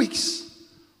 2 weeks,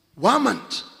 1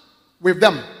 month with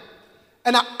them.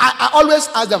 And I always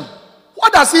ask them,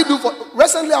 what does he do for?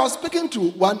 Recently, I was speaking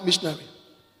to one missionary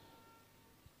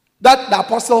that the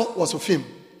apostle was with him.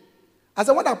 I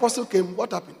said, when the apostle came,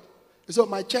 what happened? He said,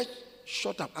 my church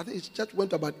shut up. I think his church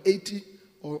went to about 80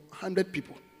 or 100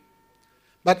 people.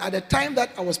 But at the time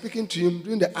that I was speaking to him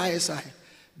during the ISI,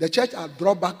 the church had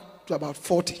brought back to about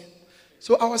 40.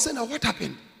 So I was saying, what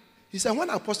happened? He said, when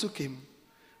the apostle came,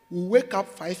 we wake up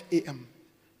 5 a.m.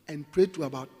 and pray to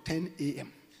about 10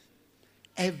 a.m.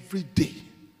 every day.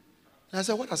 And I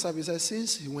said, what has happened? He said,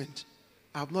 since he went,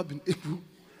 I have not been able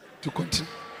to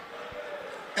continue.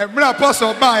 Emra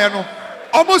apostle ba no.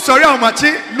 Almost sorry how much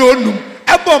no num.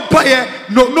 Ebom paye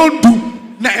no do.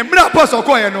 Na emra apostle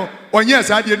ko ye no. Onye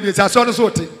sa de ni sa so no so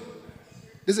te.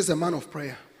 This is a man of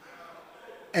prayer.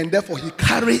 And therefore he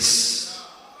carries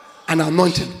an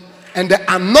anointing. And the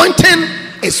anointing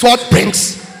is what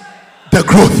brings the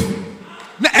growth.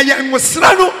 Na eye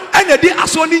nwosra no anya di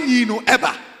aso ni nyi no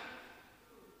eba.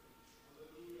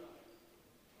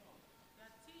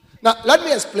 Now, let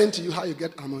me explain to you how you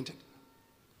get anointed.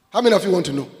 How many of you want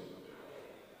to know?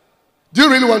 Do you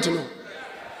really want to know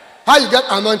how you get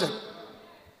anointed?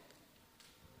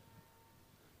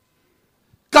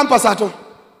 Come, Pastor.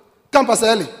 Come, Pastor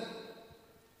Eli.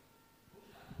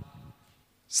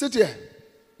 Sit here.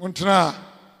 Untra.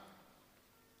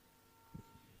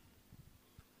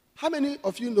 How many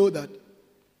of you know that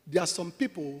there are some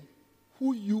people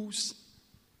who use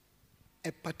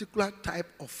a particular type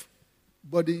of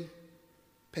body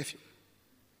perfume?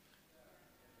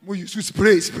 We use to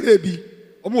spray be.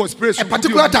 Almost spray A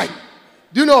particular type.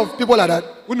 Do you know of people like that?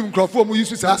 We use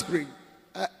to spray.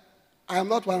 I am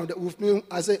not one of them. With me,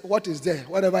 I say, what is there?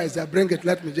 Whatever is there, bring it.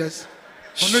 Let me just.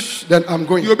 Then I'm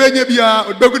going. But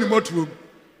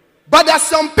there are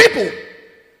some people.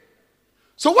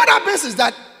 So what happens is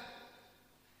that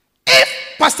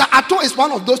if Pastor Ato is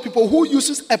one of those people who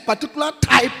uses a particular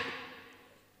type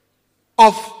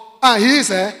of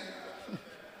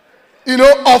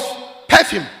of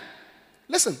perfume.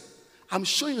 Listen, I'm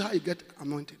showing you how you get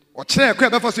anointed.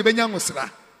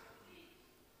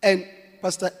 And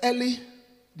Pastor Eli,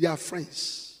 they are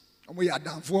friends. They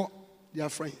are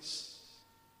friends.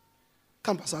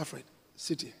 Come, Pastor Alfred,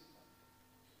 sit here.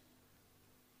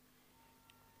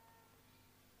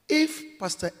 If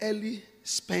Pastor Eli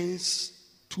spends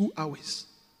 2 hours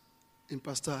in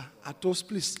Pastor Ato's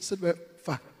place, sit very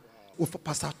far with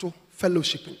Pastor Ato,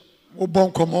 fellowshipping,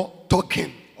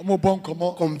 talking,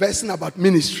 conversing about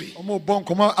ministry,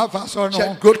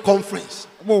 church growth conference,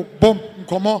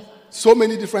 so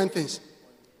many different things.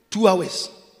 2 hours,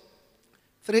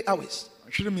 3 hours,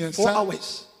 4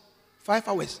 hours, 5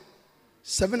 hours,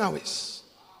 7 hours,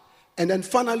 and then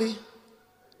finally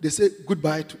they say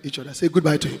goodbye to each other. Say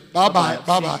goodbye to him. Bye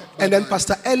bye. And then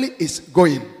Pastor Eli is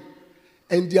going,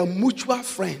 and their mutual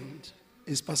friend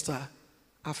is Pastor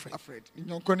Alfred.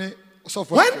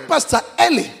 When Pastor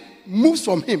Eli moves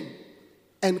from him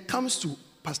and comes to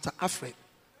Pastor Alfred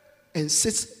and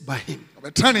sits by him,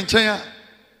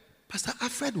 Pastor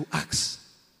Alfred will ask,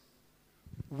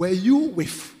 were you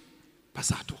with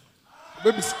Pastor Ato?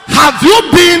 Have you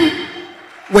been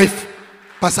with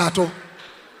Pastor Ato?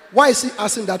 Why is he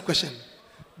asking that question?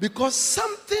 Because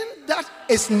something that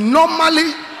is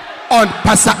normally on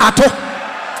Pastor Ato,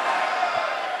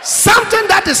 something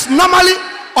that is normally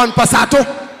on Pastor Ato,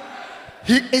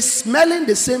 he is smelling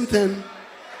the same thing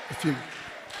with him.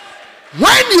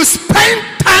 When you spend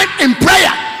time in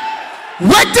prayer,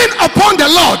 waiting upon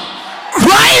the Lord,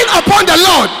 crying upon the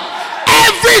Lord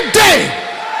every day,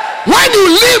 when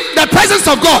you leave the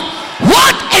presence of God,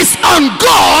 what is on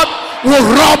God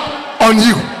will rub on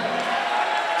you.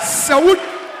 What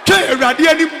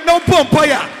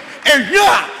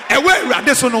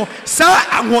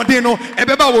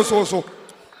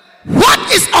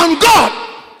is on God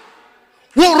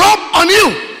will rub on you.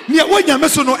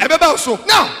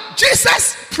 Now,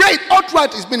 Jesus prayed all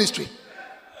throughout his ministry.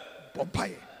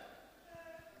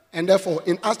 And therefore,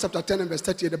 in Acts chapter 10 and verse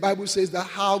 30, the Bible says that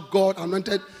how God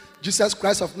anointed Jesus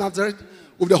Christ of Nazareth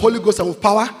with the Holy Ghost and with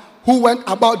power, who went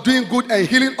about doing good and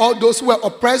healing all those who were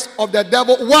oppressed of the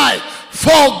devil. Why?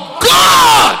 For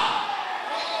God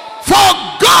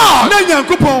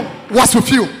was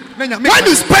with you. When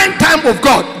you spend time with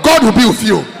God, God will be with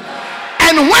you.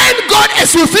 And when God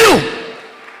is with you,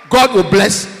 God will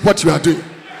bless what you are doing.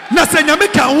 Are you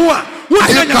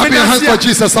clapping your hands for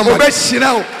Jesus, somebody?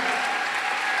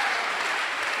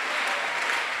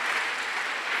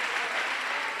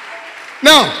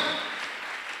 Now,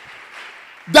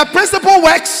 the principle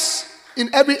works in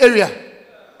every area.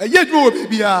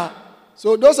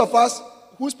 So those of us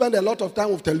who spend a lot of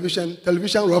time with television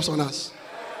rubs on us.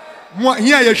 Those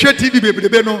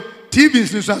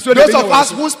of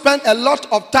us who spend a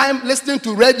lot of time listening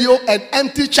to radio and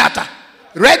empty chatter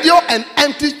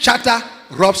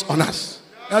rubs on us.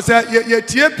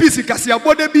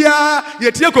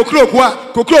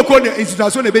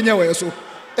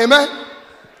 Amen.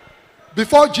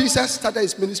 Before Jesus started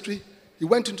his ministry, he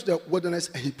went into the wilderness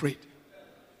and he prayed.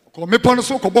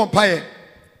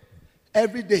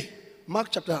 Every day, Mark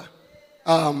chapter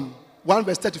 1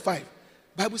 verse 35.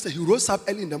 Bible says he rose up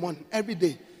early in the morning. Every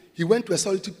day, he went to a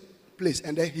solitary place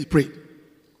and then he prayed.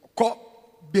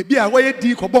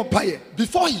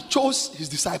 Before he chose his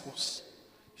disciples,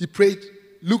 he prayed.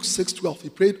 Luke 6:12. He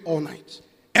prayed all night.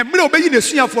 Luke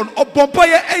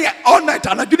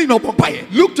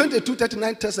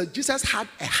 22:39 tells us Jesus had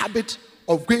a habit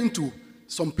of going to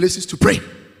some places to pray.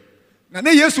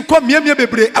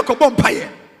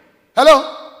 Hello?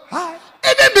 Hi.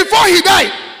 Even before he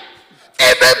died,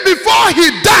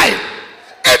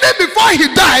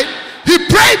 he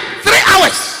prayed 3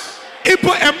 hours.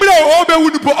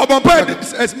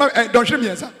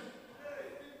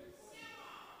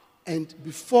 And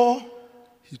before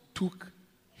he took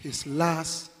his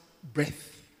last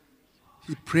breath,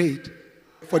 he prayed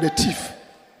for the thief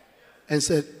and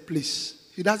said, please,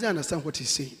 he doesn't understand what he's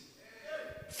saying.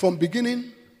 From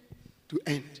beginning to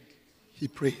end, he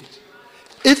prayed.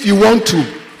 If you want to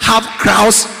have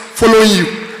crowds following you,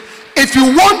 if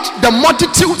you want the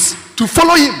multitudes to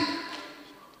follow him,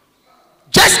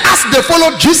 just as they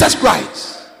followed Jesus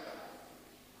Christ,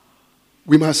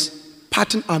 we must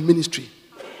pattern our ministry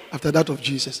after that of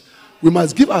Jesus. We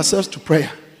must give ourselves to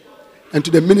prayer and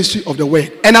to the ministry of the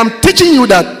word. And I'm teaching you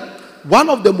that one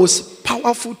of the most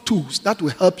powerful tools that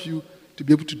will help you to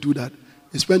be able to do that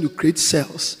is when you create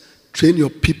cells, train your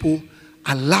people,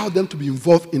 allow them to be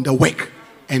involved in the work,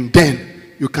 and then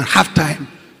you can have time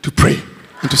to pray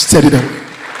and to study the word.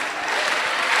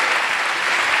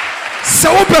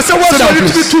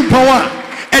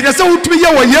 And I said, "What me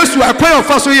ya wa Yesu akwan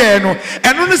ofa so ye no."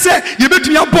 Eno ne se ye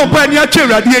betumi abompa ni atwa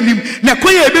Awurade anim. Na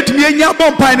kwan ye betumi anya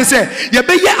abompa ne se ye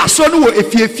be ye aso no wo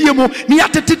efiefie mu ni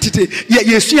atetetete ye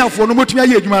yesuafo no motumi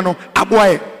aye adwuma no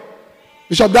aboaye.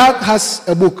 Bishop Dag has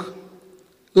a book,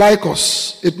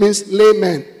 Laicos. It means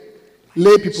laymen,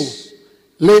 lay people,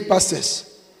 lay pastors,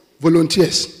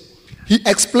 volunteers. He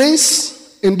explains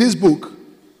in this book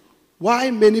why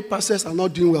many pastors are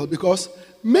not doing well, because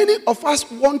many of us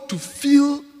want to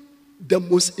feel the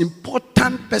most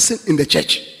important person in the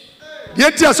church. You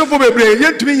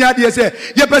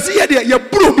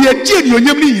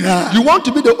want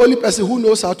to be the only person who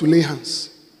knows how to lay hands.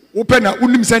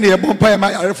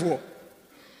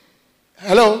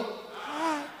 Hello?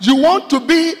 You want to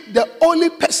be the only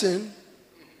person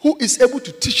who is able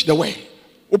to teach the way.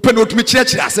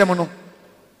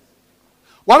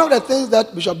 One of the things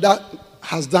that Bishop Dag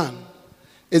has done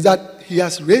is that he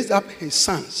has raised up his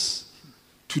sons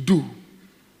to do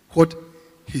what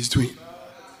he's doing.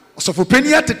 And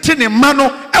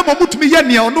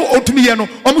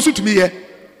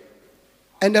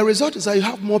the result is that you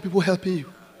have more people helping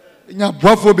you.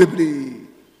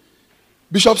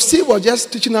 Bishop Steve was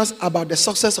just teaching us about the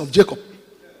success of Jacob.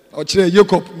 Go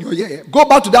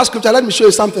back to that scripture. Let me show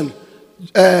you something.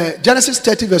 Genesis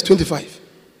 30 verse 25.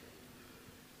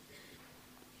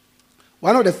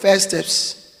 One of the first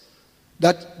steps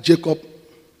that Jacob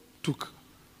took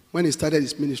when he started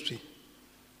his ministry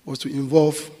was to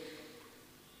involve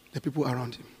the people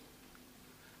around him.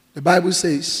 The Bible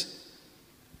says,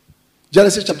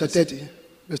 Genesis chapter 30,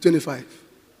 verse 25.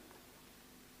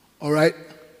 All right.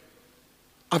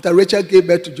 After Rachel gave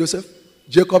birth to Joseph,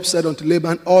 Jacob said unto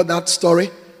Laban, all that story,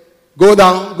 go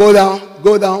down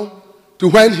to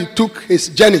when he took his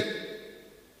journey.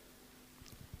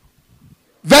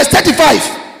 Verse 35.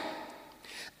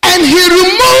 And he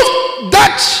removed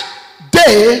that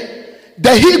day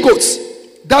the he goats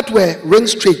that were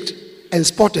ring-streaked and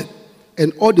spotted,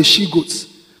 and all the she goats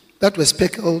that were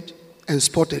speckled and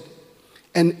spotted,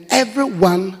 and every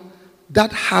one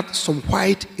that had some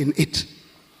white in it,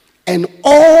 and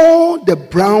all the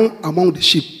brown among the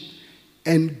sheep,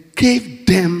 and gave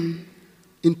them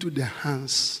into the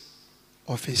hands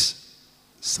of his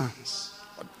sons.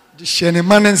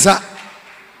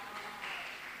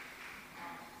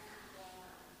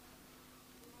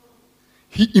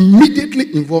 He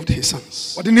immediately involved his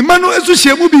sons.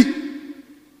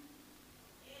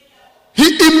 He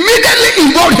immediately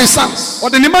involved his sons.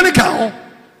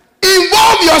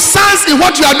 Involve your sons in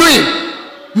what you are doing.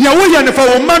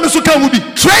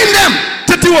 Train them.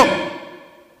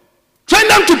 Train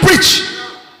them to preach.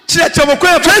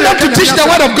 Train them to teach the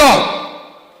word of God.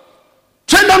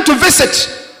 Train them to visit.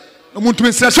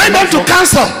 Train them to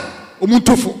counsel.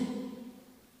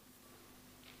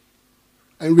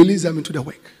 And release them into the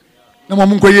work.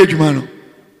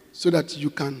 So that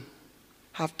you can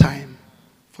have time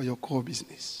for your core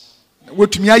business. Prayer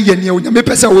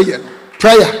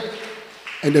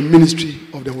and the ministry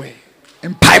of the way.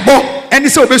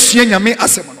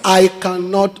 I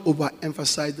cannot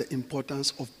overemphasize the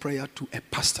importance of prayer to a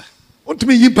pastor.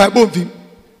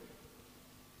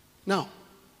 Now,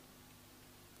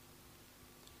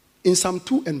 In Psalm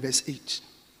 2 and verse 8,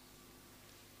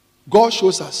 God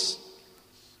shows us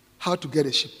how to get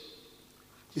a sheep.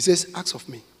 He says, ask of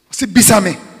me.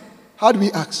 How do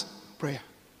we ask? Prayer.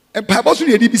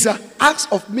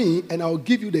 Ask of me, and I will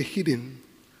give you the hidden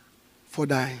for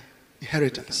thy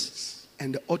inheritance,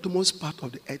 and the uttermost part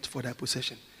of the earth for thy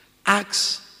possession.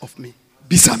 Ask of me.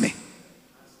 Bisame.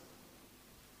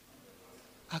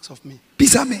 Ask of me.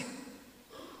 Bisame.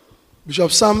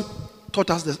 Bishop Sam taught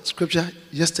us the scripture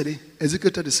yesterday,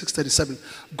 Ezekiel 36:37.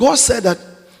 God said that,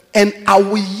 and I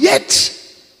will yet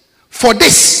for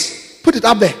this, put it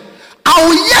up there, I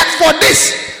will yet for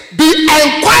this be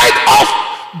inquired of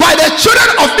by the children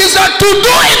of Israel to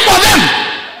do it for them.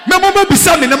 Now,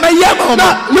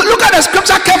 look at the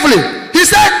scripture carefully. He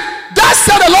said, thus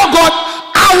said the Lord God,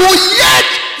 I will yet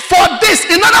for this.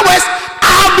 In other words,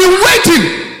 I'll be waiting.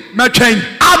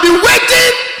 I'll be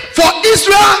waiting for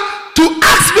Israel to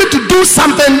ask me to do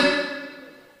something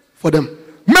for them.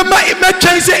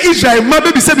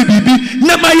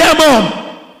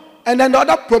 And then the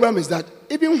other problem is that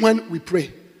even when we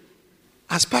pray,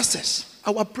 as pastors,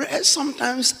 our prayers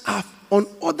sometimes are on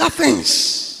other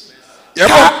things.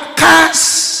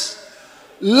 Cars,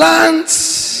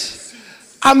 lands,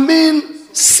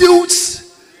 suits,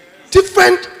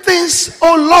 different things.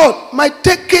 Oh Lord, my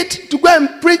ticket to go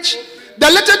and preach. The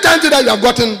little time that you have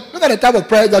gotten, look at the type of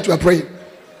prayer that you are praying.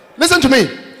 Listen to me.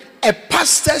 A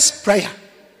pastor's prayer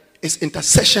is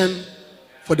intercession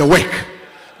for the work.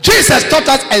 Jesus taught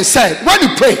us and said, when you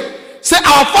pray, say,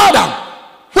 our Father,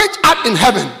 which art in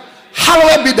heaven,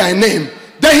 hallowed be thy name.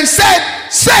 Then he said,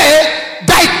 say,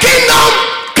 thy kingdom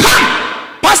come.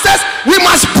 Pastors, we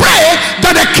must pray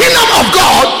that the kingdom of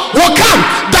God will come,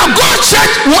 that God's church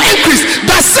will increase,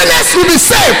 that sinners will be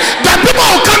saved, that people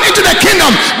will come into the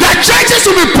kingdom, that churches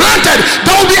will be planted,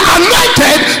 that will be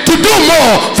anointed to do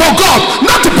more for God,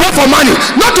 not to pray for money,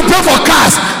 not to pray for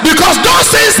cars, because those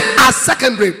things are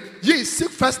secondary. Ye seek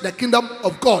first the kingdom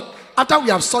of God. After we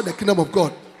have sought the kingdom of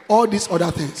God, all these other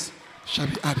things shall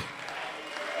be added.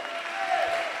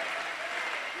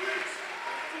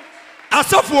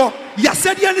 Asafo ya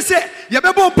said yani se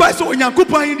yebebo mpa se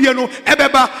onyankopon indie no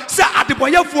ebeba se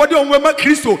adeboyefo de onwema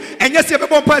Kristo enye se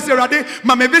yebebo mpa se Erade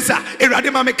ma me visa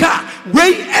Erade ma me ka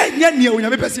we enye ne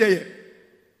onyame pese ye.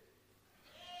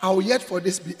 I will yet for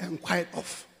this be inquired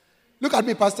of. Look at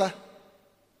me, Pastor.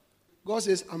 God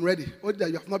says, I'm ready. What that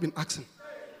you have not been asking.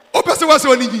 O pese was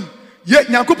onigi ye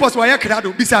nyankopon so ye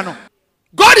krado bisa no.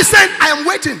 God is saying, I am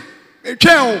waiting.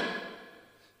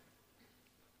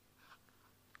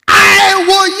 I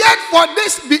will yet for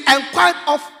this be inquired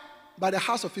of by the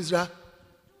house of Israel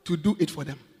to do it for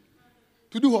them.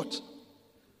 To do what?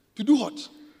 To do what?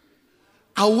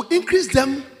 I will increase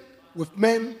them with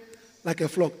men like a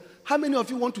flock. How many of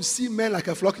you want to see men like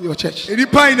a flock in your church? The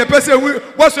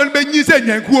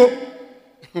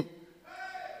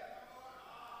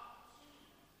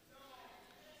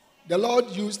Lord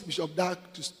used Bishop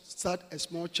Dark to start a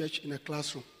small church in a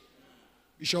classroom.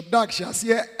 Bishop Dark shall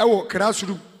see a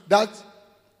classroom. That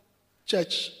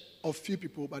church of few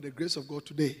people, by the grace of God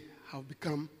today, have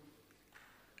become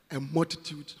a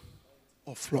multitude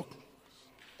of flock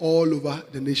all over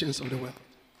the nations of the world.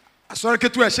 And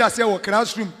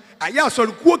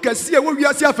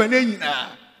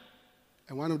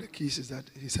one of the keys is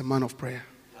that he's a man of prayer.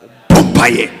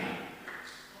 I'd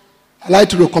like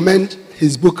to recommend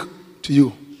his book to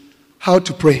you, How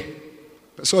to Pray.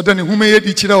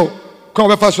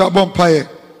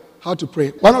 How to pray.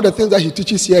 One of the things that he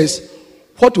teaches here is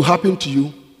what will happen to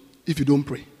you if you don't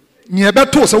pray.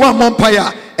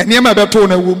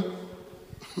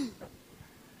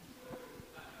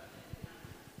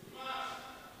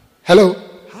 Hello.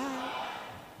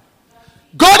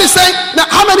 God is saying, now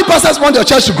how many pastors want your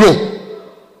church to grow?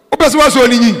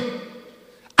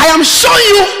 I am showing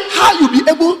you how you'll be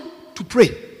able to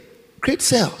pray. Create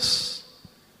cells.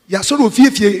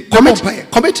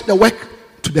 Commit the work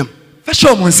to them.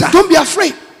 Don't be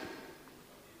afraid.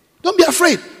 Don't be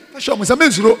afraid.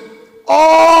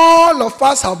 All of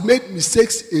us have made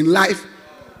mistakes in life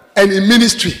and in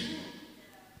ministry.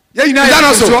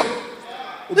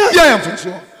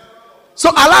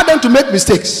 So allow them to make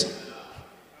mistakes.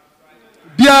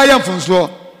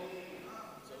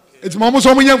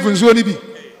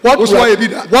 What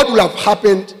would have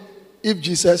happened if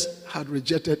Jesus had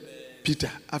rejected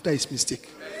Peter after his mistake?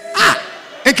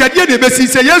 What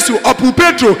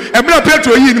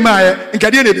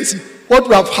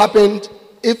would have happened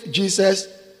if Jesus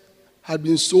had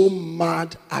been so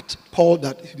mad at Paul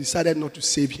that he decided not to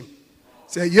save him?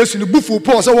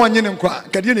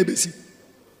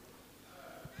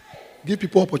 Give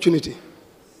people opportunity.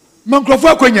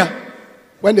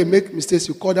 When they make mistakes,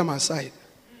 you call them aside.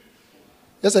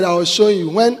 Yesterday I was showing you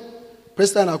when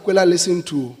President Aquila listened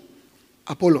to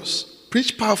Apollos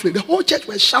preach powerfully. The whole church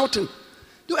was shouting.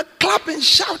 They were clapping,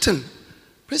 shouting.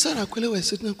 President Aquila was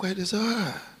sitting quiet. They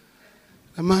said,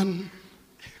 the man,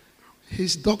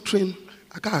 his doctrine,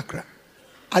 akakra.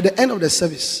 At the end of the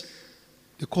service,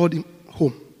 they called him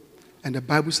home. And the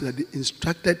Bible said that they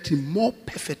instructed him more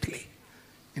perfectly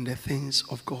in the things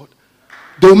of God.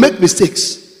 They will make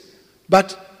mistakes,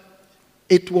 but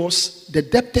it was the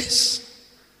debtors,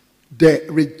 the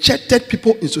rejected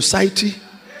people in society,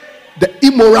 the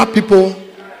immoral people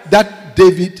that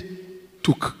David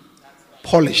took,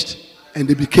 polished, and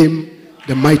they became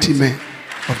the mighty men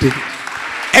of David.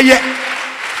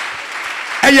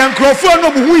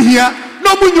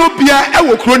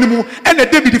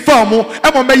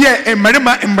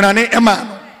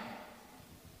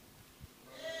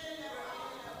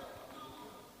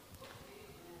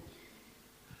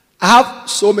 I have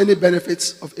so many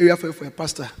benefits of area for a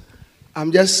pastor.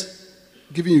 I'm just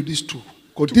giving you these two,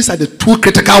 because these are the two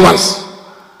critical ones.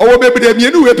 To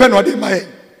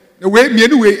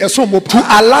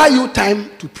allow you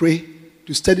time to pray,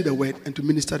 to study the word, and to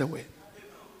minister the word.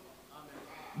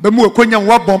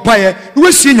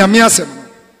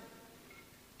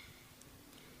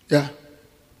 Yeah.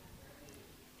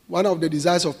 One of the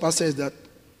desires of pastor is that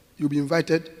you'll be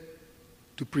invited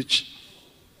to preach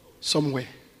somewhere.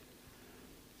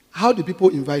 How do people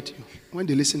invite you when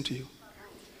they listen to you?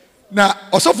 Na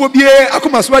osofo bie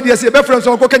akoma so ade ase be friends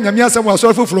on ko kanya miasem wa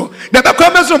so foforo na be kwa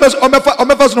meso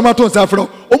omefa so no maton safro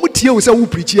omutie wo se wo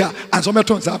preach a anso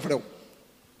meton safro.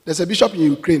 There's a bishop in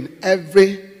Ukraine.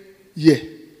 Every year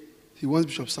he wants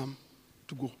Bishop Sam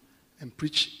to go and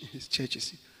preach in his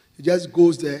churches. He just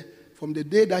goes there from the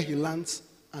day that he lands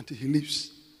until he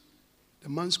leaves. The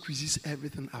man squeezes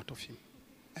everything out of him,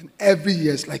 and every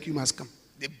year it's like you must come.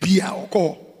 The beer or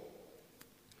call.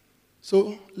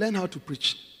 So learn how to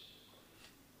preach.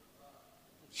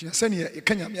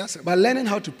 But learning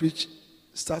how to preach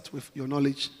starts with your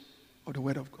knowledge of the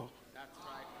word of God.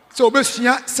 So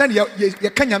send your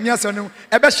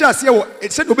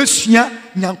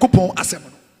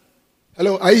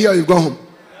hello, are you here? You've gone home.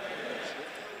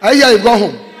 Are you here? You've gone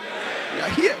home. You are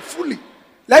here fully.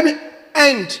 Let me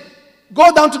end.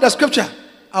 Go down to the scripture.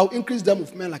 I'll increase them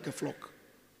with men like a flock.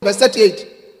 Verse 38.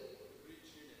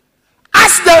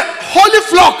 As the holy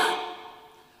flock,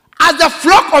 as the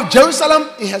flock of Jerusalem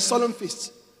in her solemn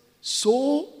feast,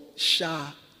 so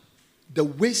shall the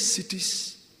waste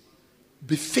cities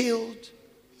be filled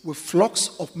with flocks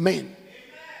of men.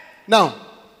 Now,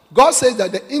 God says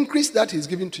that the increase that He's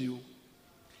giving to you,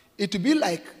 it will be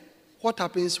like what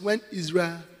happens when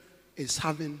Israel is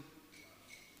having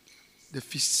the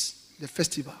feasts, the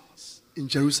festivals in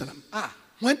Jerusalem.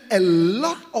 When a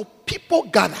lot of people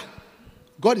gather,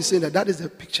 God is saying that is the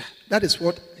picture. That is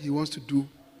what He wants to do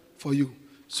for you.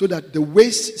 So that the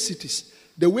waste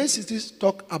cities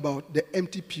talk about the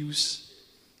empty pews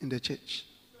in the church,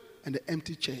 and the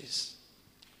empty chairs,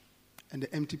 and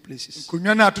the empty places.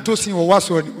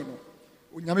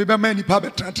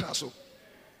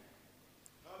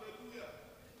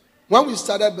 When we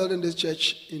started building this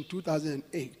church in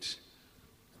 2008,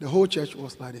 the whole church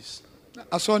was like this.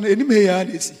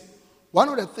 One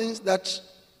of the things that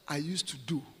I used to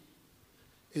do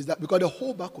is that because the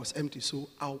whole back was empty, so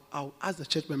I'll ask the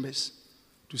church members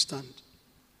to stand.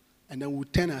 And then we'll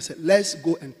turn and say, let's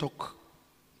go and talk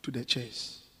to the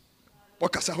chairs.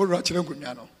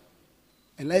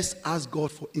 And let's ask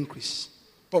God for increase.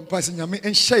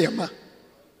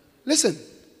 Listen,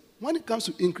 when it comes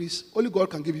to increase, only God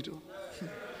can give it to.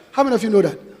 How many of you know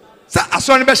that? It's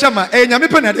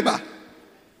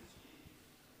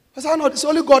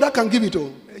only God that can give it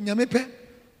to.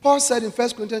 Paul said in 1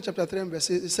 Corinthians chapter 3 verse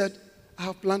 8, he said, I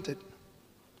have planted.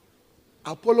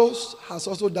 Apollos has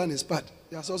also done his part.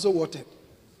 He has also watered.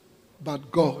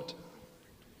 But God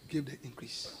gave the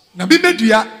increase. As we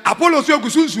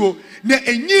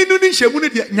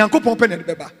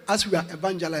are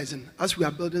evangelizing, as we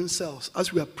are building cells,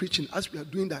 as we are preaching, as we are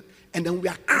doing that, and then we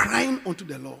are crying unto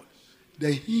the Lord,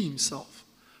 then He Himself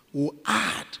will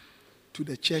add to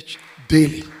the church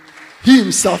daily. He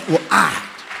Himself will add.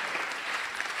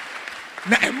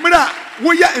 Na emra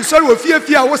wo ya ensori wo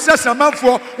fiafia wo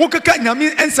sasamanfo wo keka nyame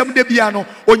ensam de bia no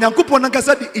onyankopon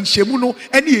nankasa de enhyemu no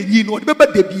ene enyi no de beba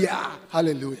de bia.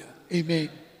 Hallelujah. Amen.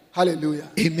 Hallelujah.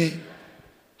 Amen.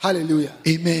 Hallelujah.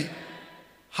 Amen.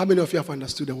 How many of you have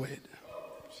understood the word?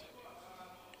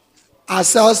 Are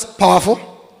cells powerful?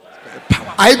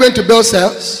 Are you going to build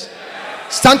cells?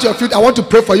 Stand to your feet. I want to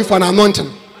pray for you for an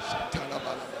anointing.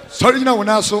 Sorry,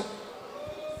 now so.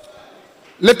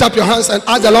 Lift up your hands and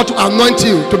ask the Lord to anoint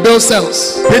you to build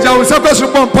cells. Ask the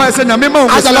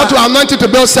Lord to anoint you to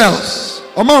build cells.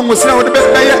 Ask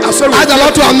the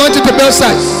Lord to anoint you to build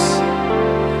cells.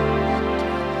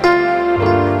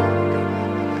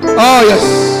 Oh yes.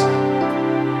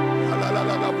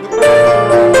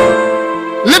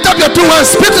 Lift up your two hands.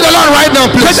 Speak to the Lord right now,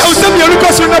 please.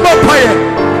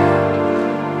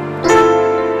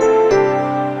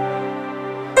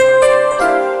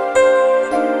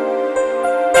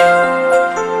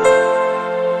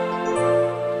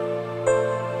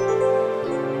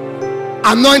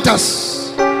 Anoint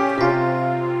us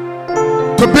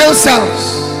to build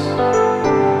cells.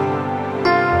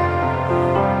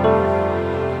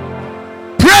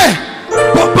 Pray.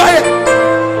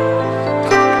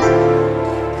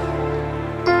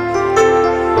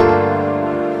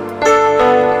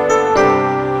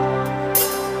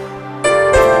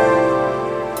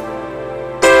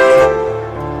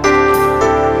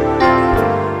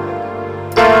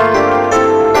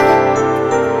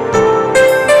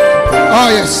 Oh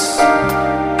yes.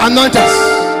 Anoint us.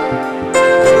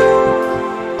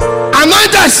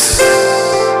 Anoint us.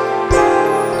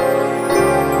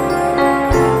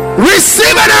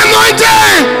 Receive an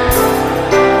anointing.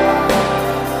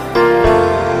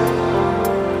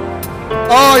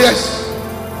 Oh yes.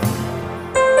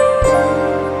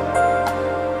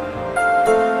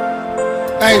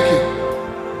 Thank you.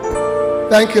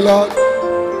 Thank you, Lord,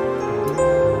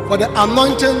 for the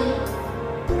anointing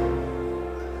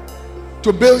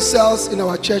to build cells in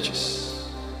our churches.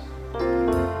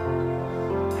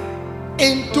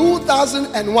 In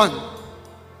 2001,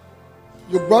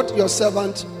 you brought your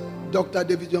servant, Dr.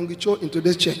 David Yongicho, into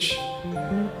this church.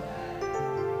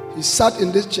 He sat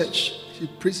in this church. He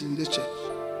preached in this church.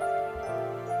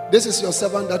 This is your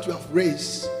servant that you have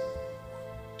raised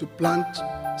to plant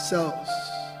cells.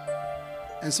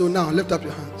 And so now, lift up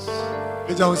your hands.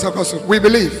 We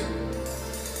believe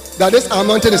that this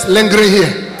anointing is lingering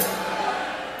here.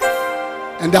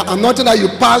 And the anointing that you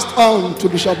passed on to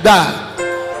Bishop Dad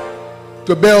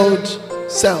to build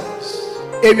cells,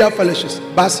 area fellowships,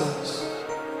 basins.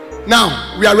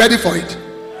 Now, we are ready for it.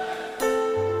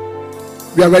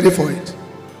 We are ready for it.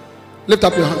 Lift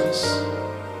up your hands.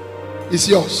 It's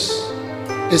yours.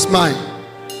 It's mine.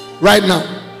 Right now.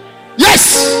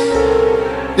 Yes!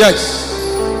 Yes.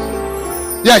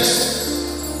 Yes.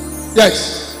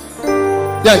 Yes.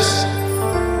 Yes.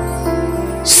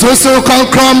 So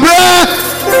concombre.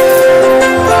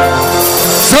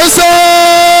 So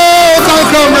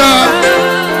concombre.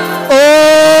 Oh,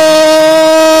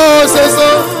 so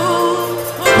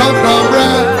concombre.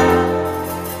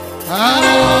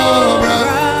 Aobra.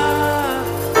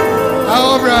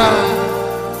 Aobra.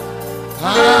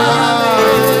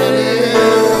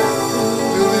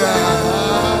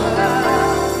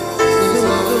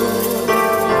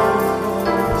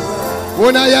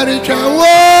 Wona yaricha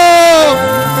wo.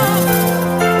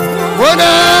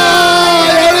 Wona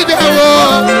yaricha wo.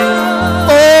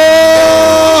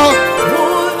 Oh,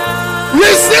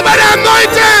 receive an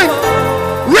anointing.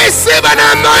 Receive an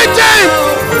anointing.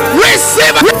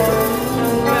 Receive.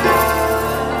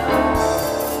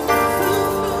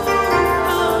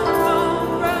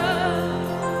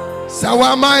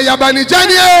 Sawama yabani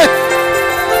janie.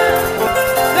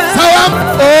 Sawam.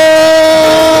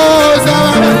 Oh,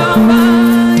 sawama.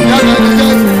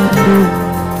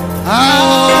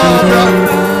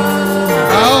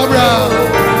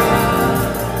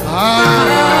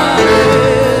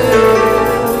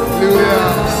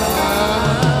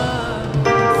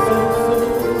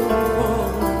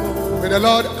 May the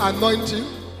Lord anoint you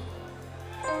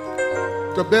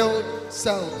to build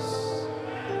cells,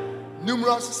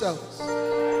 numerous cells.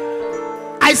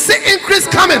 I see increase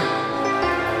coming.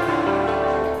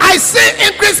 I see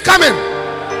increase coming.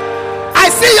 I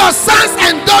see your sons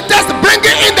and daughters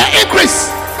bringing in the increase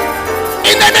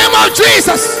in the name of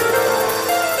Jesus.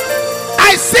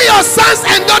 I see your sons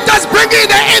and daughters bringing in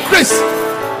the increase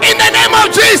in the name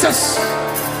of Jesus.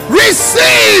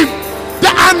 Receive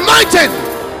the anointing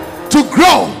to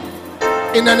grow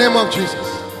in the name of Jesus.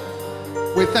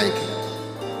 We thank you.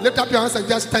 Lift up your hands and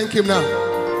just thank him now.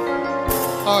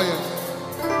 Oh yes.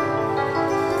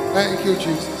 Thank you,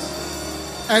 Jesus.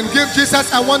 And give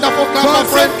Jesus a wonderful clap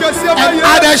offering and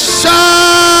add a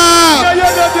shout.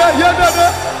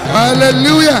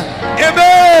 Hallelujah.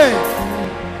 Amen.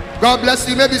 God bless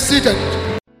you. You may be seated.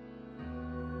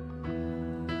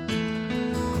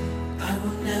 I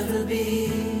will never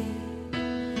be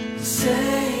the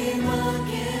same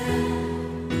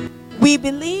again. We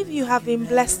believe you have been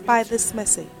blessed by this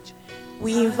message.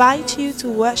 We invite you to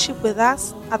worship with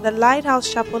us at the Lighthouse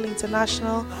Chapel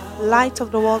International, Light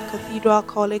of the World Cathedral,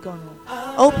 Kolegono,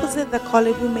 opposite the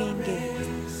Kolebu main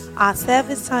gate. Our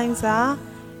service times are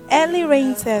early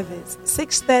rain service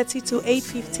 6:30 to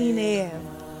 8:15 a.m.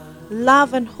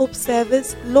 Love and Hope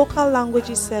service, local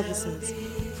languages services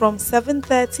from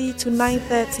 7:30 to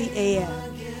 9:30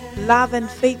 a.m. Love and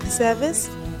Faith service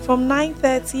from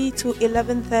 9:30 to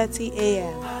 11:30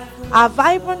 a.m. Our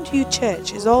Vibrant Youth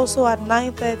Church is also at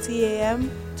 9:30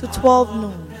 a.m. to 12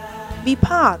 noon. Be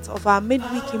part of our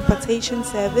midweek impartation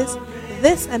service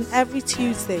this and every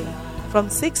Tuesday from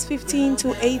 6:15 to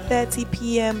 8:30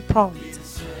 p.m. prompt.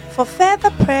 For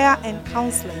further prayer and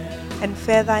counseling and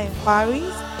further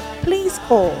inquiries, please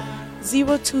call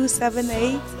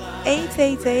 0278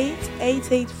 888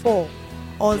 884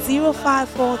 or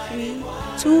 0543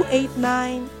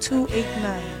 289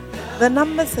 289. The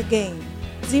numbers again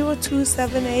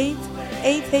 0278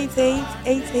 888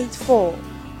 884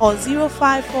 or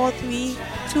 0543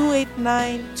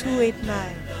 289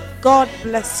 289. God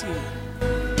bless you.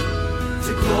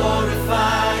 To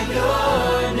glorify your